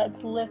pose,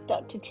 let's lift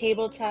up to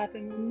tabletop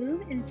and we'll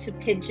move into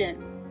pigeon.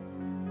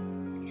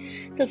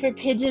 So for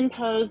pigeon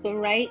pose, the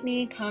right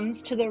knee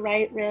comes to the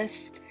right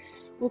wrist.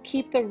 We'll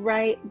keep the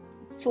right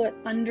foot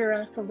under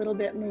us a little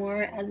bit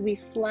more as we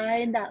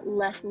slide that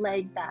left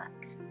leg back.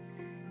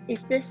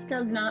 If this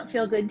does not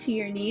feel good to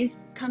your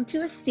knees, come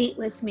to a seat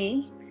with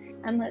me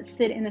and let's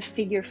sit in a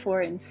figure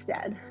four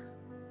instead.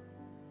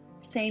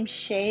 Same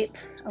shape,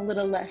 a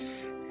little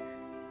less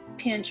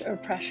pinch or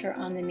pressure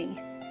on the knee.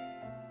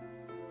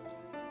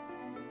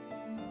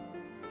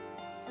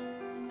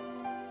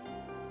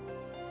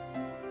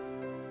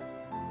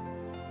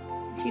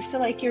 If you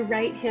feel like your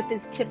right hip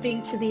is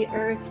tipping to the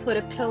earth, put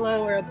a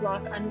pillow or a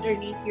block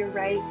underneath your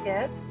right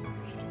hip.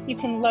 You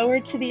can lower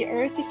to the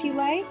earth if you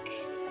like,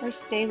 or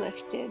stay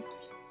lifted.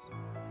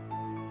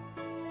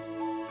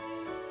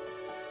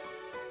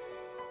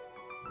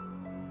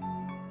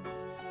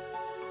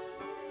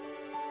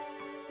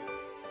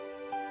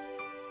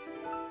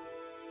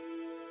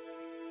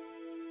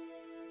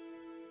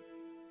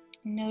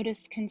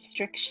 Notice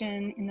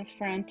constriction in the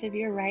front of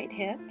your right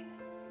hip.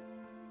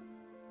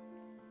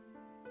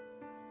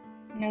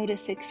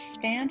 Notice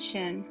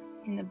expansion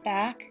in the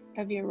back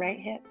of your right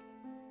hip.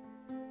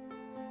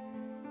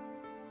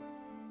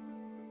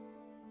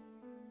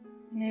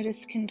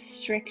 Notice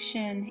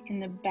constriction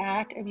in the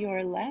back of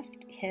your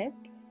left hip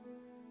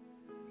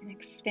and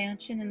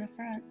expansion in the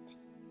front.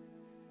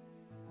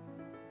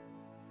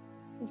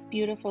 This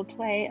beautiful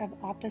play of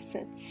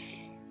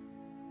opposites.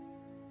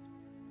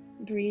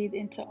 Breathe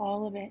into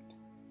all of it.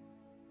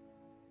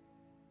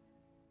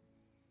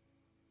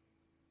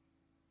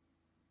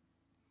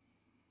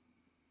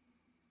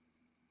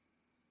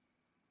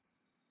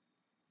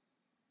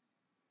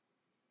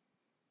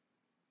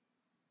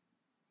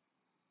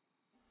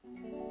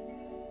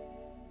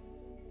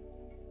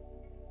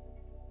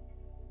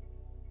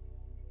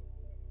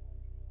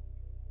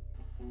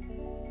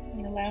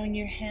 And allowing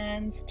your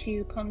hands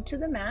to come to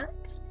the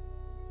mat.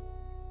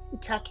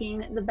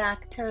 Tucking the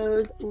back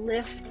toes,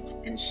 lift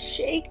and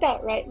shake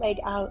that right leg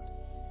out.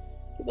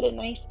 Give it a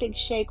nice big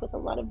shake with a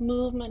lot of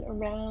movement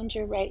around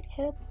your right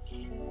hip.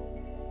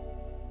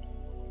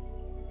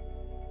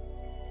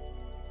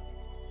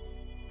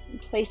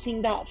 And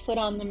placing that foot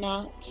on the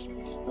mat.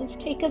 Let's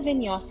take a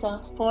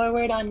vinyasa,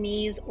 forward on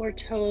knees or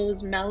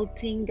toes,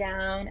 melting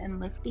down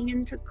and lifting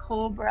into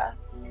cobra.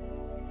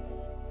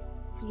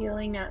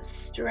 Feeling that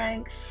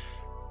strength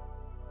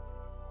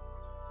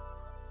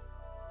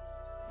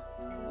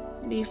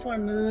before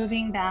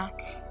moving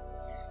back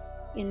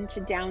into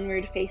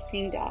downward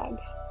facing dog.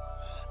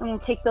 And we'll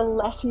take the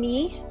left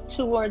knee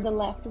toward the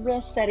left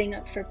wrist, setting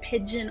up for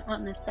pigeon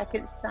on the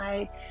second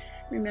side.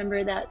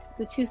 Remember that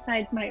the two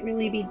sides might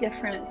really be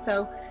different,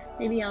 so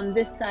maybe on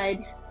this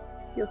side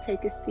you'll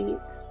take a seat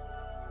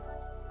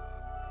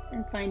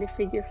and find a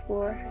figure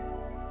four.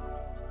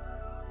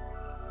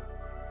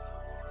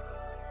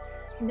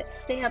 And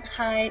stay up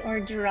high or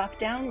drop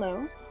down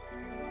low.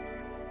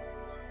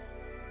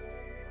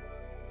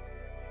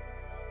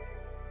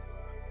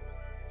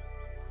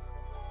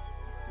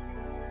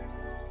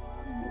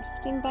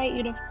 Just invite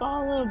you to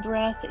follow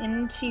breath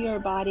into your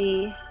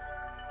body,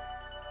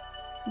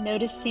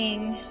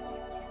 noticing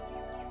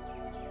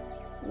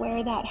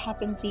where that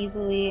happens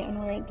easily and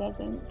where it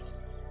doesn't.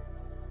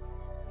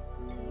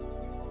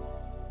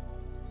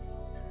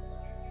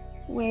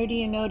 Where do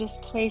you notice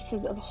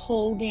places of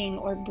holding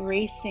or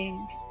bracing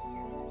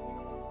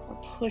or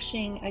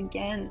pushing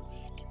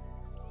against?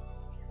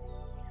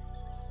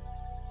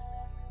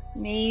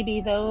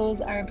 Maybe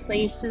those are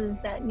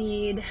places that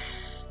need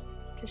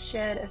to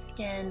shed a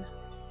skin.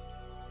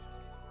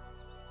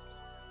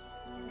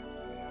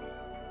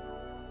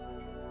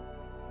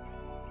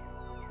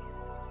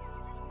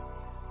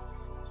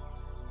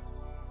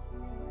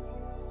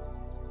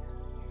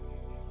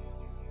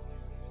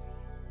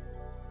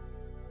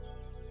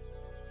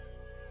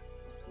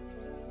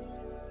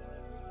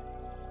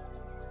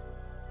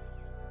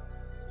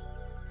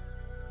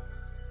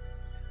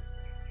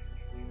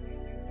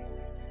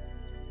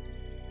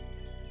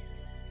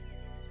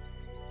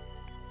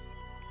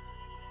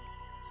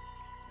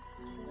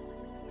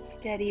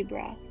 Steady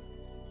breath.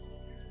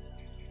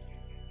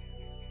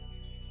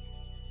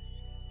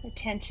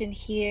 Attention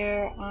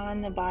here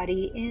on the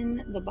body,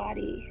 in the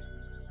body.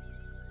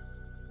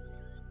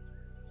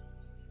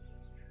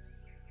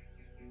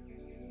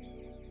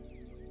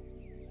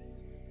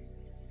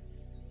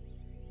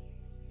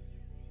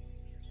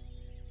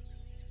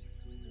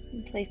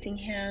 And placing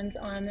hands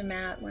on the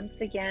mat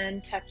once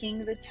again,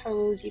 tucking the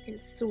toes. You can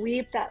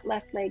sweep that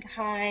left leg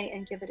high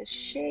and give it a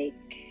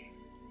shake.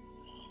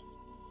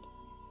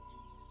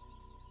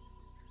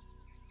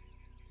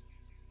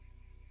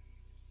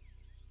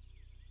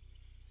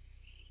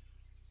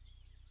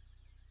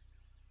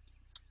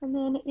 And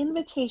then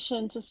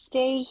invitation to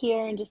stay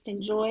here and just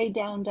enjoy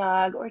down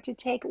dog, or to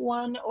take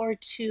one or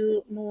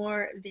two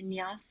more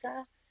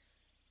vinyasa.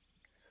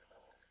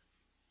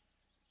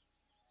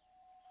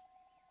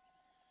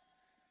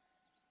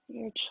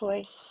 Your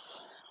choice.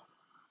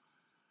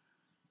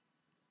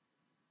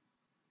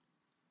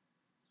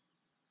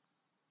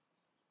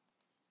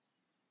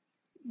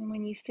 And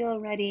when you feel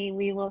ready,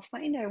 we will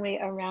find our way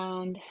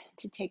around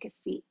to take a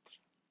seat.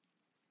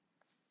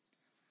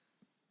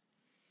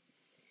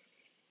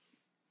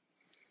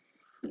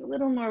 A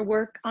little more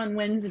work on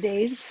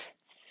Wednesdays,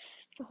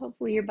 so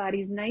hopefully your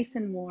body's nice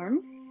and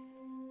warm.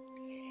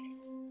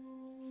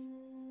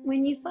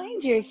 When you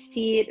find your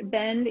seat,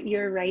 bend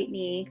your right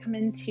knee, come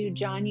into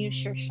Janu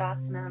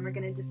Shirshasana, and we're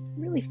going to just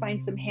really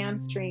find some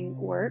hamstring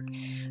work.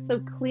 So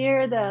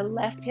clear the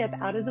left hip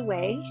out of the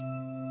way,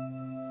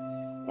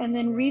 and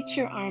then reach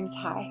your arms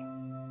high.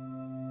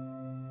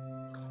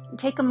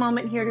 Take a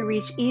moment here to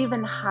reach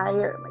even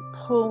higher, like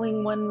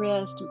pulling one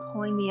wrist and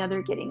pulling the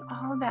other, getting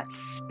all that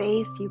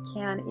space you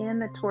can in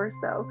the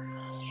torso.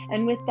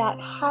 And with that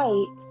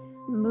height,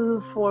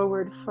 move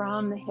forward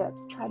from the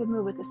hips. Try to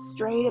move with as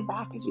straight a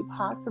back as you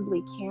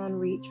possibly can.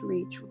 Reach,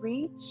 reach,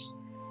 reach.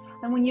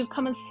 And when you've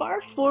come as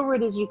far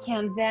forward as you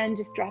can, then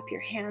just drop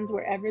your hands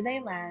wherever they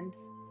land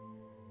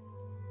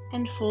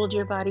and fold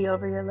your body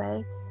over your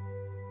leg.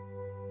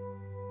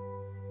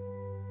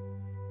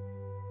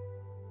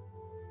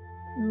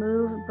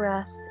 Move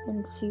breath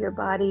into your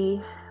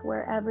body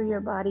wherever your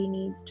body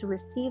needs to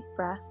receive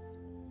breath.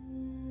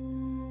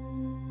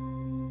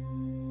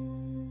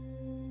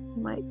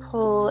 You might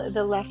pull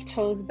the left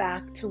toes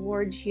back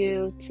towards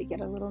you to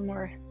get a little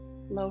more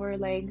lower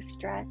leg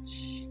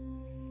stretch.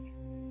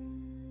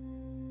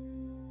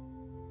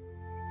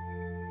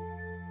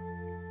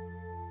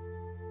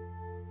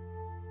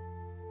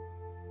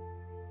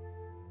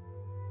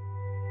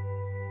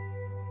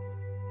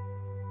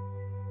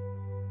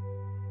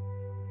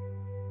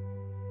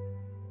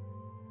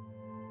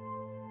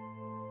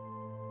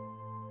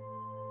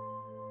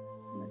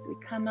 As we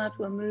come up,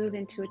 we'll move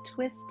into a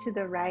twist to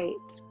the right.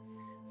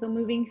 So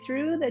moving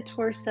through the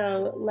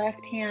torso,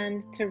 left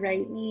hand to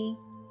right knee,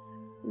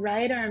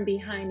 right arm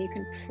behind. You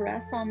can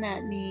press on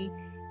that knee.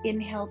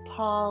 Inhale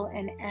tall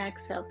and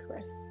exhale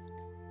twist.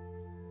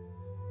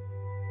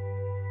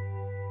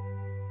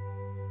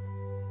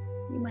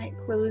 You might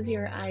close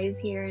your eyes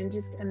here and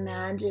just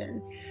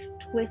imagine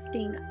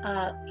twisting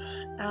up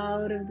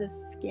out of the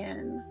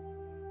skin.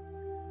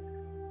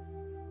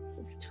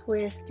 Just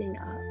twisting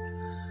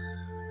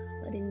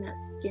up, letting that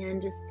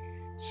skin just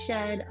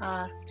shed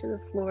off to the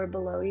floor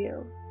below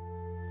you.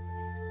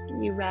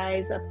 And you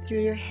rise up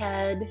through your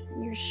head,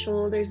 your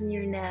shoulders and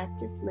your neck,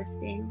 just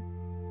lifting,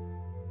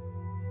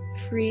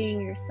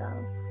 freeing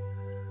yourself.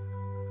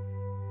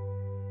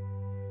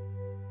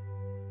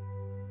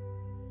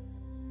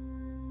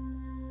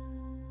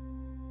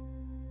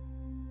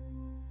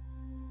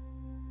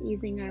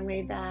 Easing our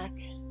way back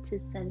to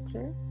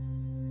center.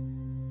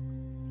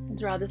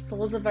 Draw the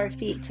soles of our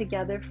feet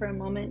together for a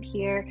moment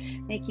here,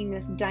 making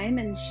this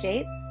diamond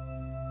shape.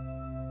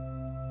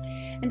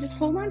 And just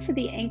hold on to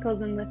the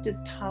ankles and lift as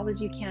tall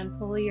as you can.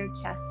 Pull your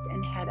chest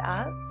and head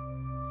up.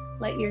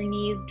 Let your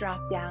knees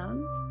drop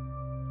down.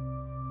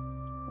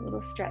 A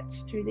little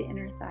stretch through the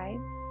inner thighs.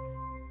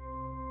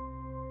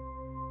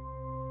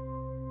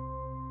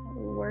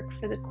 We'll work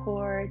for the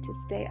core to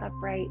stay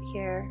upright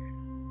here.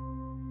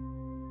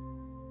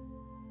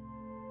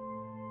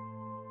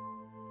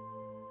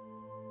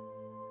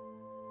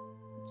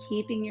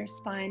 Keeping your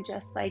spine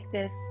just like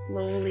this,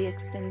 slowly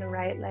extend the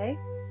right leg.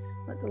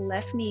 Let the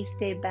left knee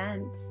stay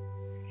bent.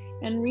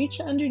 And reach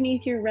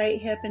underneath your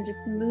right hip and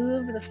just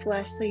move the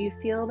flesh so you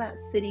feel that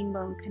sitting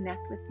bone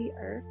connect with the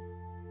earth.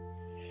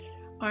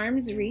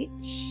 Arms reach.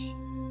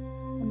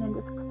 And then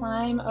just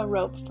climb a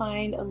rope.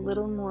 Find a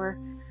little more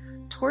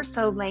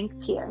torso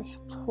length here.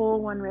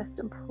 Pull one wrist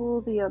and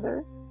pull the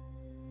other.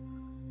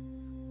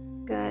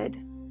 Good.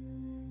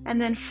 And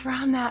then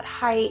from that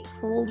height,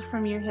 fold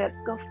from your hips.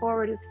 Go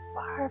forward as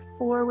far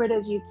forward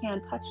as you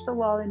can. Touch the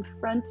wall in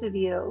front of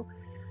you.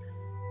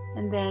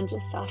 And then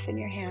just soften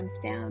your hands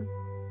down.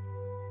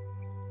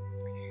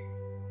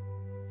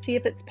 See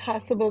if it's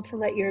possible to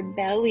let your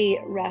belly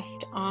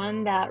rest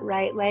on that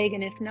right leg.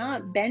 And if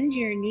not, bend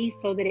your knee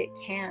so that it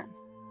can.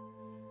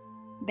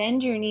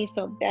 Bend your knee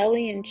so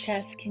belly and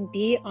chest can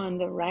be on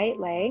the right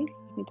leg.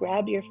 You can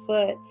grab your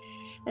foot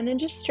and then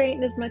just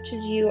straighten as much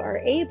as you are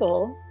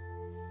able,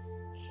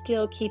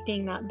 still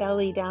keeping that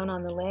belly down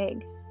on the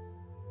leg.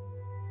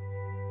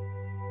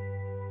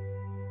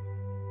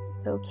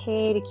 It's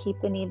okay to keep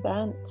the knee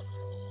bent.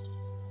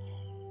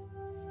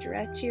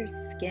 Stretch your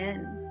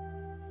skin.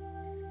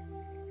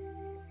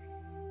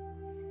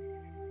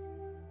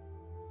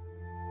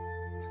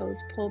 Toes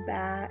pull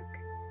back,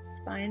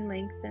 spine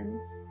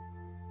lengthens.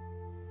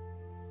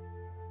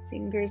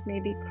 Fingers may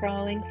be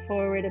crawling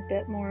forward a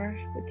bit more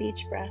with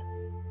each breath.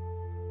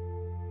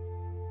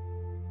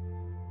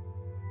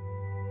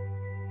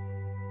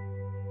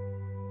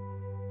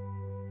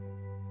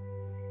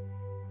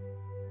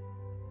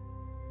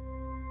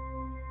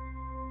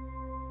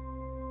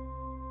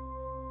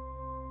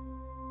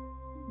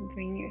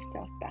 Bring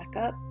yourself back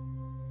up.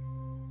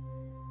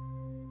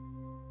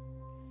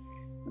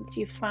 Once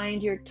you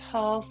find your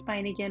tall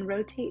spine again,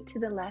 rotate to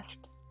the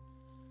left.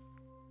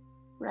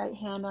 Right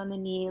hand on the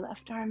knee,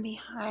 left arm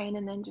behind,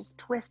 and then just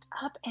twist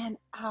up and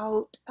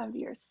out of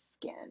your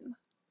skin.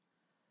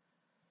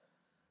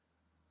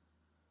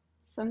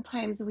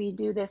 Sometimes we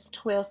do this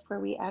twist where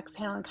we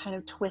exhale and kind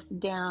of twist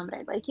down, but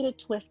I'd like you to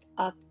twist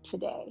up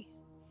today.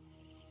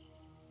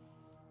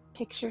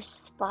 Picture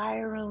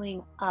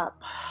spiraling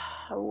up,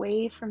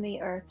 away from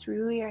the earth,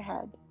 through your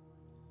head.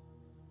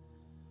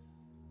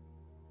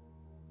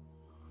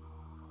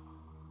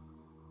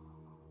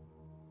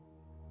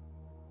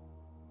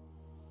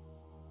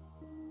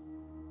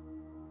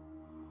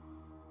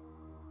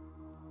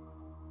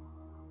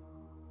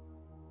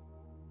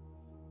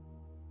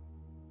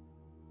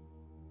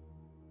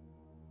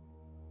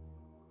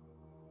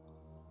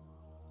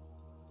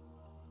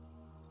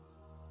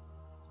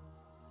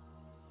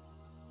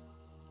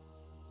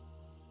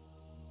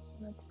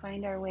 Let's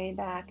find our way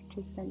back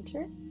to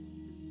center.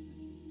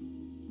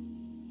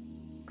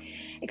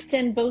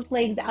 Extend both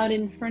legs out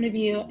in front of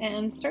you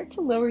and start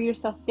to lower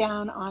yourself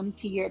down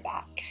onto your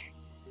back,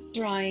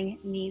 drawing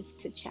knees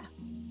to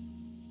chest.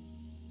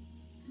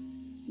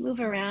 Move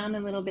around a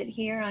little bit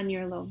here on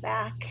your low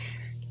back.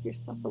 Give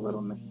yourself a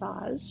little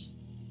massage.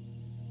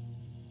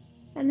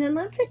 And then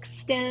let's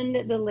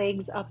extend the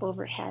legs up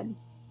overhead.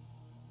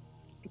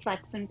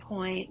 Flex and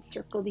point,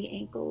 circle the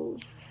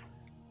ankles.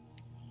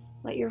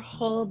 Let your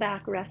whole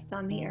back rest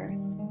on the earth.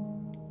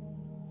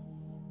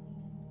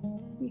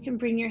 You can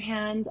bring your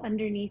hands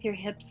underneath your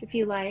hips if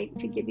you like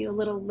to give you a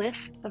little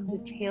lift of the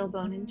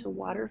tailbone into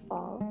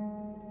waterfall.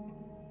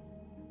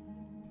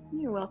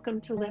 You're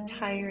welcome to lift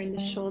higher into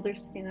shoulder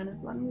stand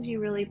as long as you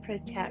really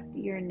protect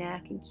your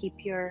neck and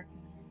keep your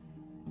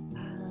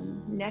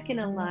neck in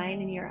a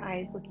line and your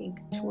eyes looking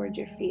towards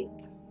your feet.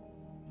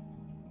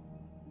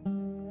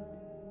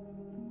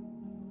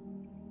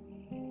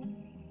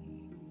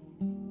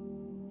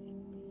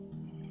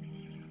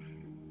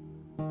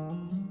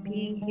 Just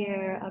being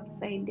here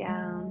upside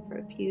down for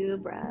a few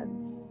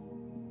breaths.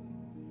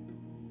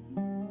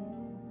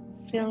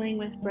 Filling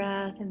with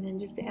breath and then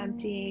just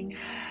emptying.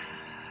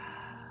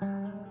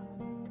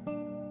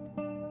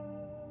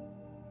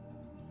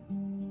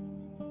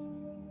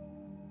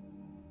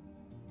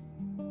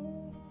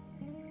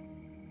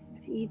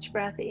 With each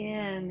breath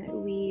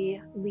in,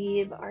 we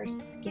leave our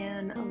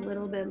skin a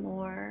little bit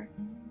more.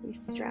 We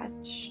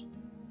stretch.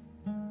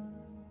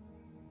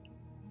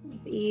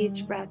 With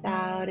each breath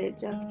out, it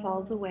just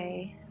falls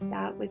away,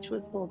 that which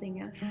was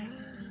holding us.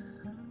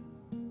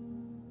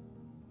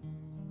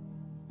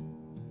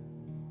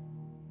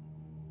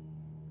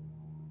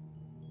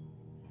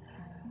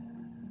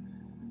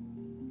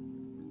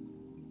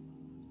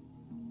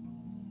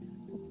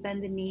 Let's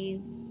bend the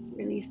knees,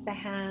 release the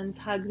hands,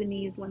 hug the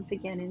knees once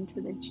again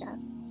into the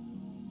chest.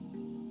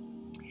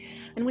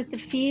 And with the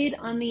feet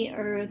on the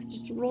earth,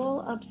 just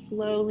roll up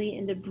slowly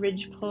into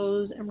bridge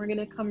pose, and we're going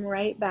to come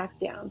right back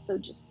down. So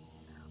just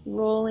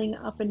rolling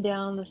up and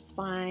down the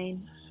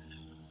spine.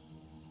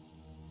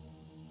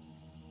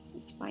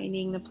 Just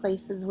finding the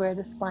places where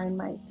the spine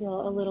might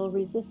feel a little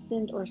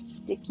resistant or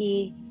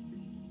sticky.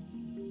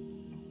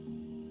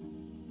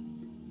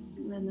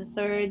 And then the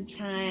third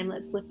time,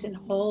 let's lift and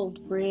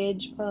hold,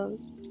 bridge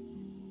pose.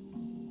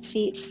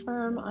 Feet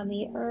firm on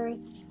the earth.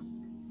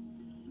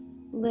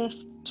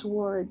 Lift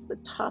towards the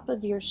top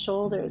of your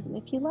shoulders. And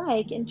if you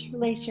like,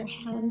 interlace your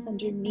hands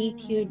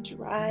underneath you.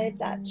 Drive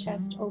that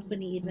chest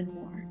open even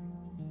more.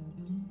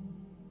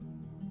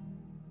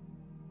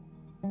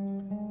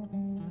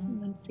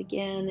 Once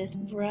again, this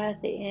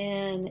breath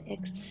in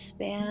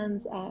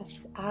expands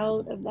us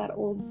out of that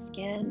old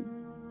skin.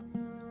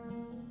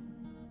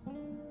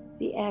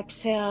 The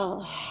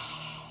exhale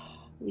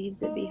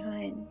leaves it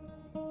behind.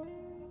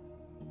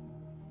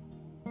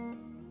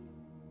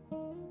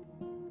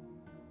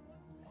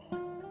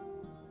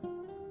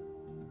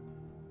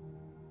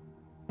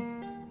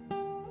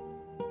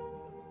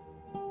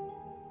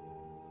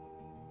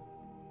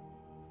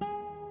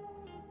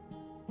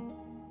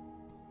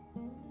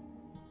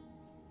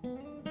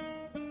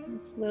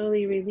 And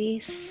slowly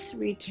release,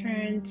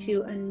 return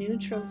to a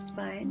neutral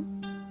spine.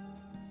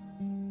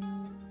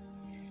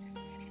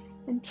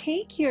 And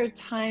take your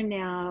time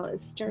now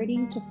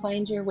starting to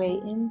find your way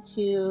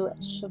into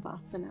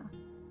Shavasana.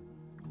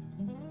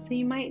 So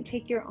you might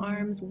take your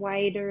arms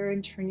wider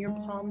and turn your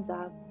palms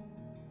up.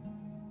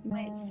 You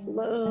might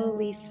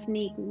slowly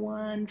sneak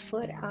one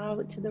foot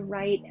out to the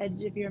right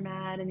edge of your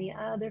mat and the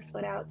other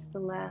foot out to the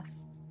left.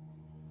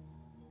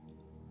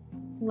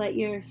 Let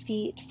your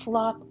feet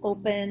flop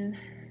open.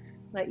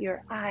 Let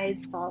your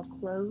eyes fall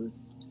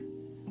closed.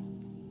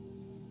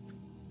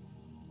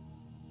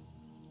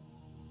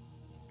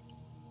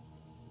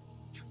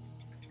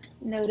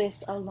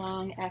 Notice a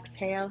long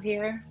exhale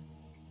here.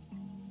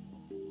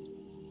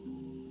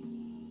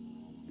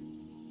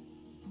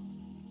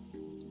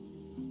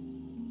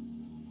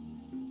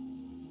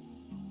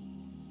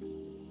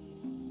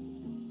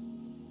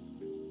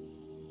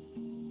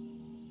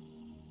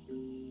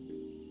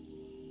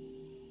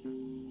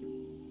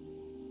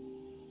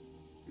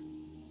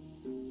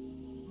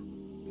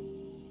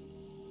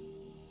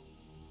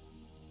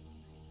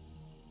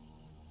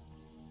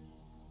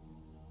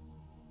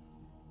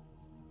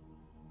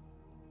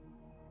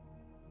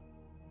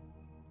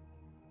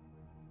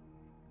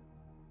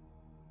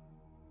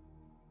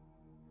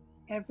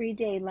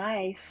 Everyday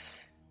life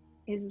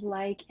is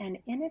like an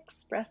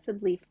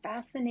inexpressibly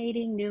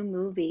fascinating new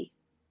movie,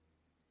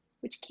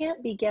 which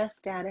can't be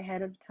guessed at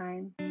ahead of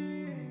time.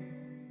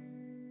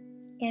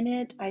 In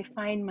it, I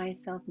find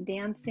myself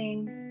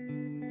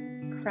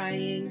dancing,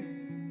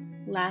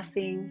 crying,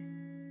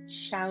 laughing,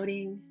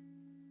 shouting,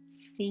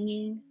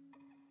 singing,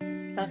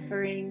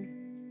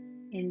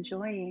 suffering,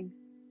 enjoying.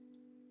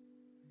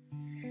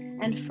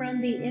 And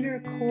from the inner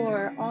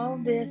core, all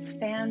this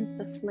fans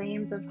the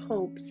flames of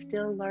hope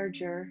still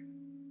larger.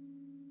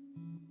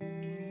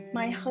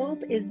 My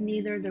hope is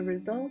neither the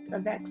result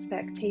of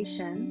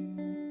expectation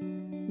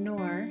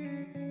nor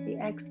the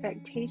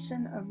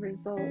expectation of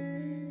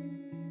results.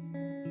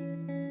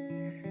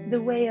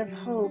 The way of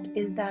hope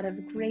is that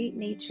of great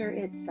nature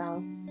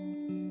itself,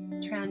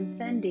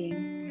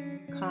 transcending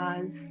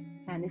cause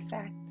and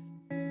effect.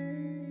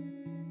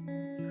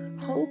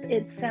 Hope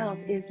itself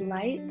is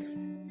light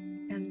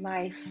and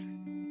life.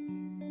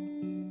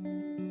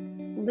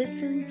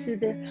 Listen to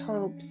this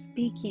hope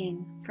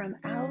speaking from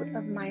out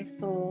of my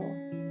soul.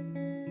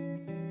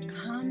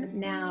 Come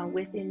now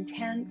with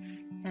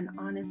intense and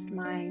honest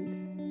mind.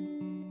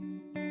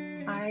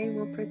 I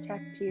will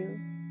protect you.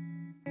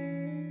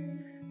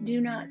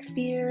 Do not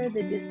fear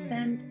the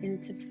descent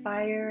into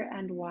fire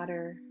and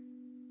water.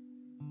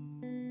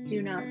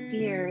 Do not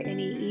fear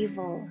any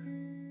evil.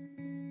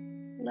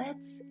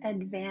 Let's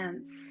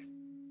advance,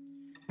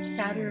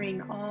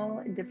 shattering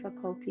all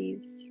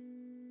difficulties.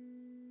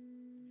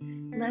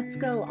 Let's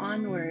go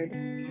onward,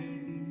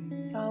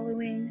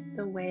 following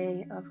the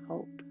way of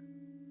hope.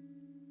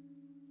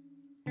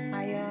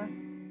 Aya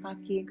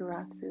Aki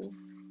Garasu.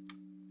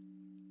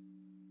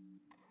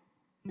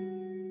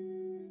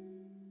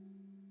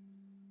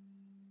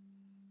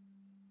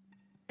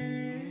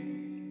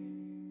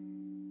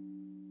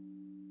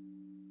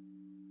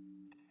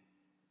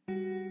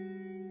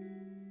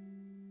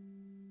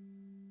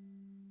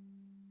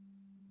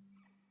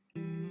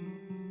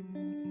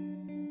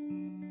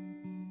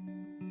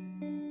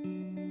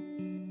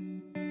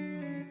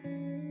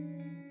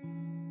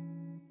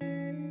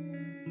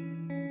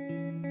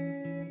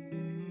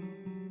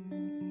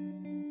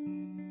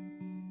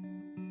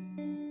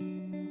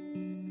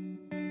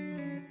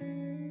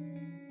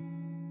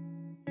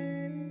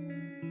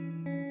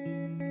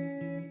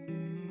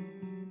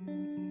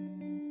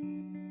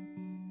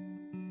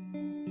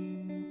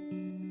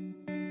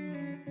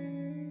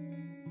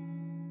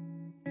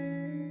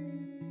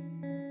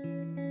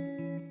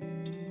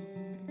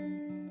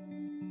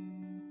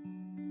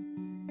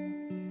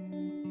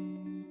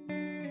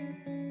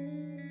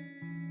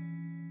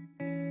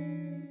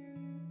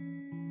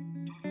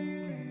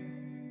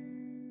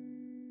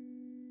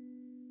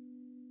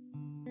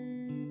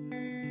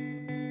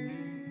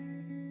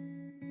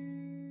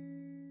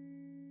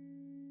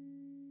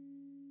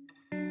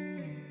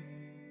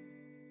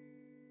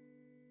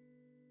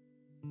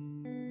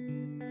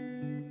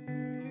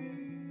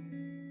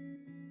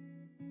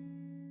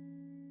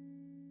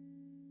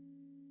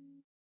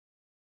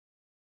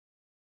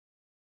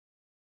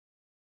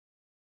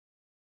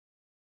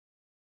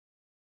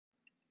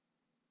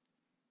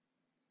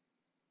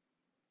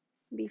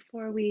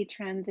 Before we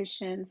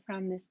transition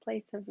from this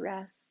place of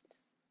rest,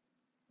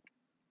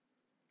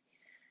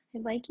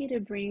 I'd like you to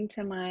bring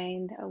to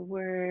mind a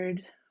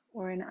word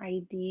or an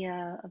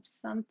idea of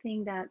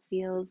something that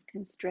feels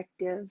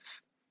constrictive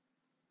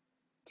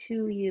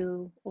to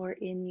you or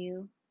in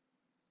you.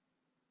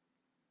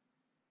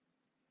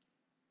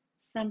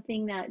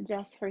 Something that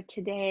just for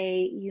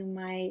today you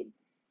might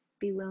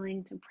be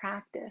willing to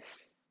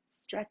practice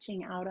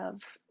stretching out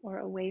of or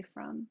away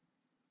from.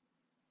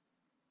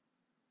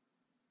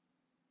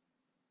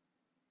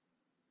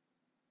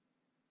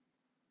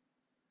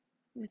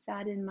 With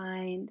that in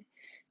mind,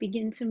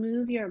 begin to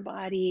move your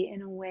body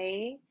in a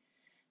way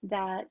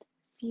that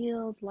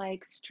feels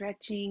like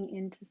stretching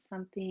into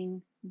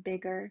something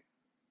bigger,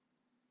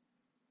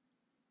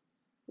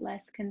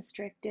 less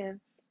constrictive.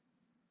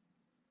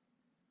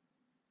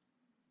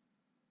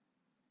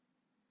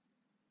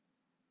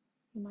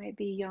 You might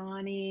be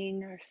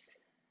yawning or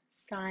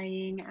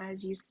sighing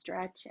as you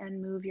stretch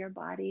and move your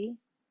body.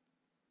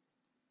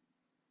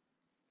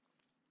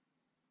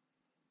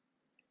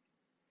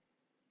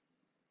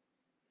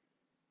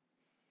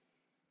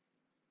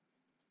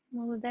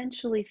 We'll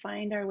eventually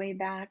find our way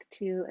back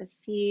to a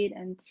seat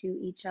and to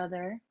each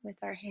other with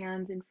our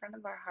hands in front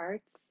of our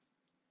hearts.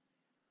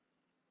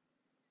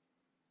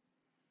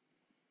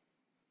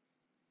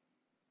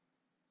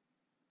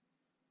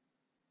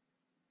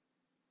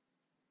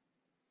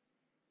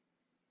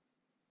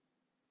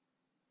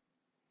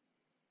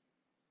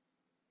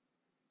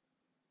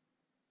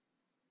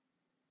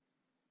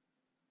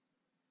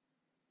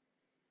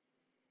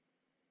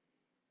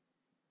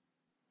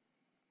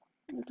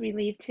 As we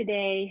leave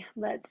today,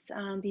 let's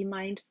be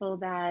mindful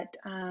that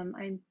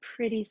I'm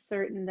pretty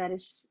certain that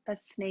a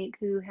snake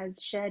who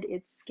has shed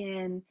its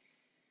skin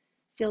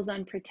feels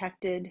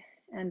unprotected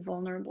and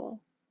vulnerable.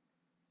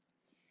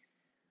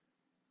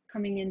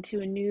 Coming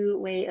into a new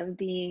way of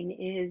being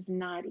is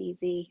not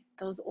easy.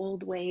 Those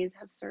old ways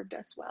have served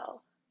us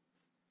well.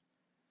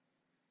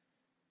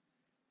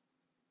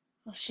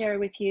 I'll share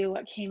with you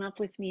what came up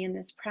with me in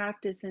this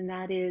practice, and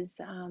that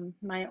is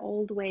my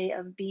old way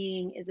of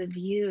being is a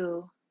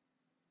view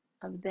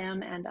of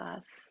them and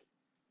us.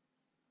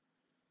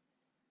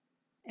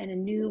 And a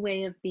new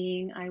way of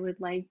being I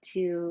would like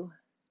to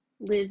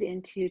live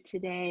into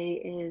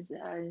today is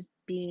a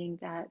being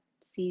that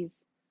sees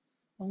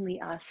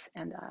only us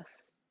and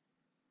us.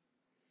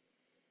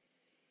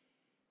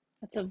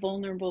 That's a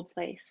vulnerable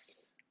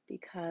place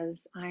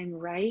because I'm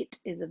right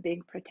is a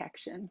big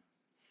protection.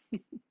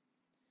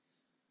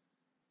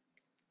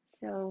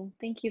 So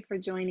thank you for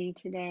joining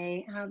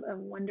today. Have a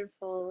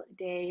wonderful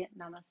day.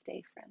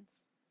 Namaste,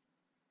 friends.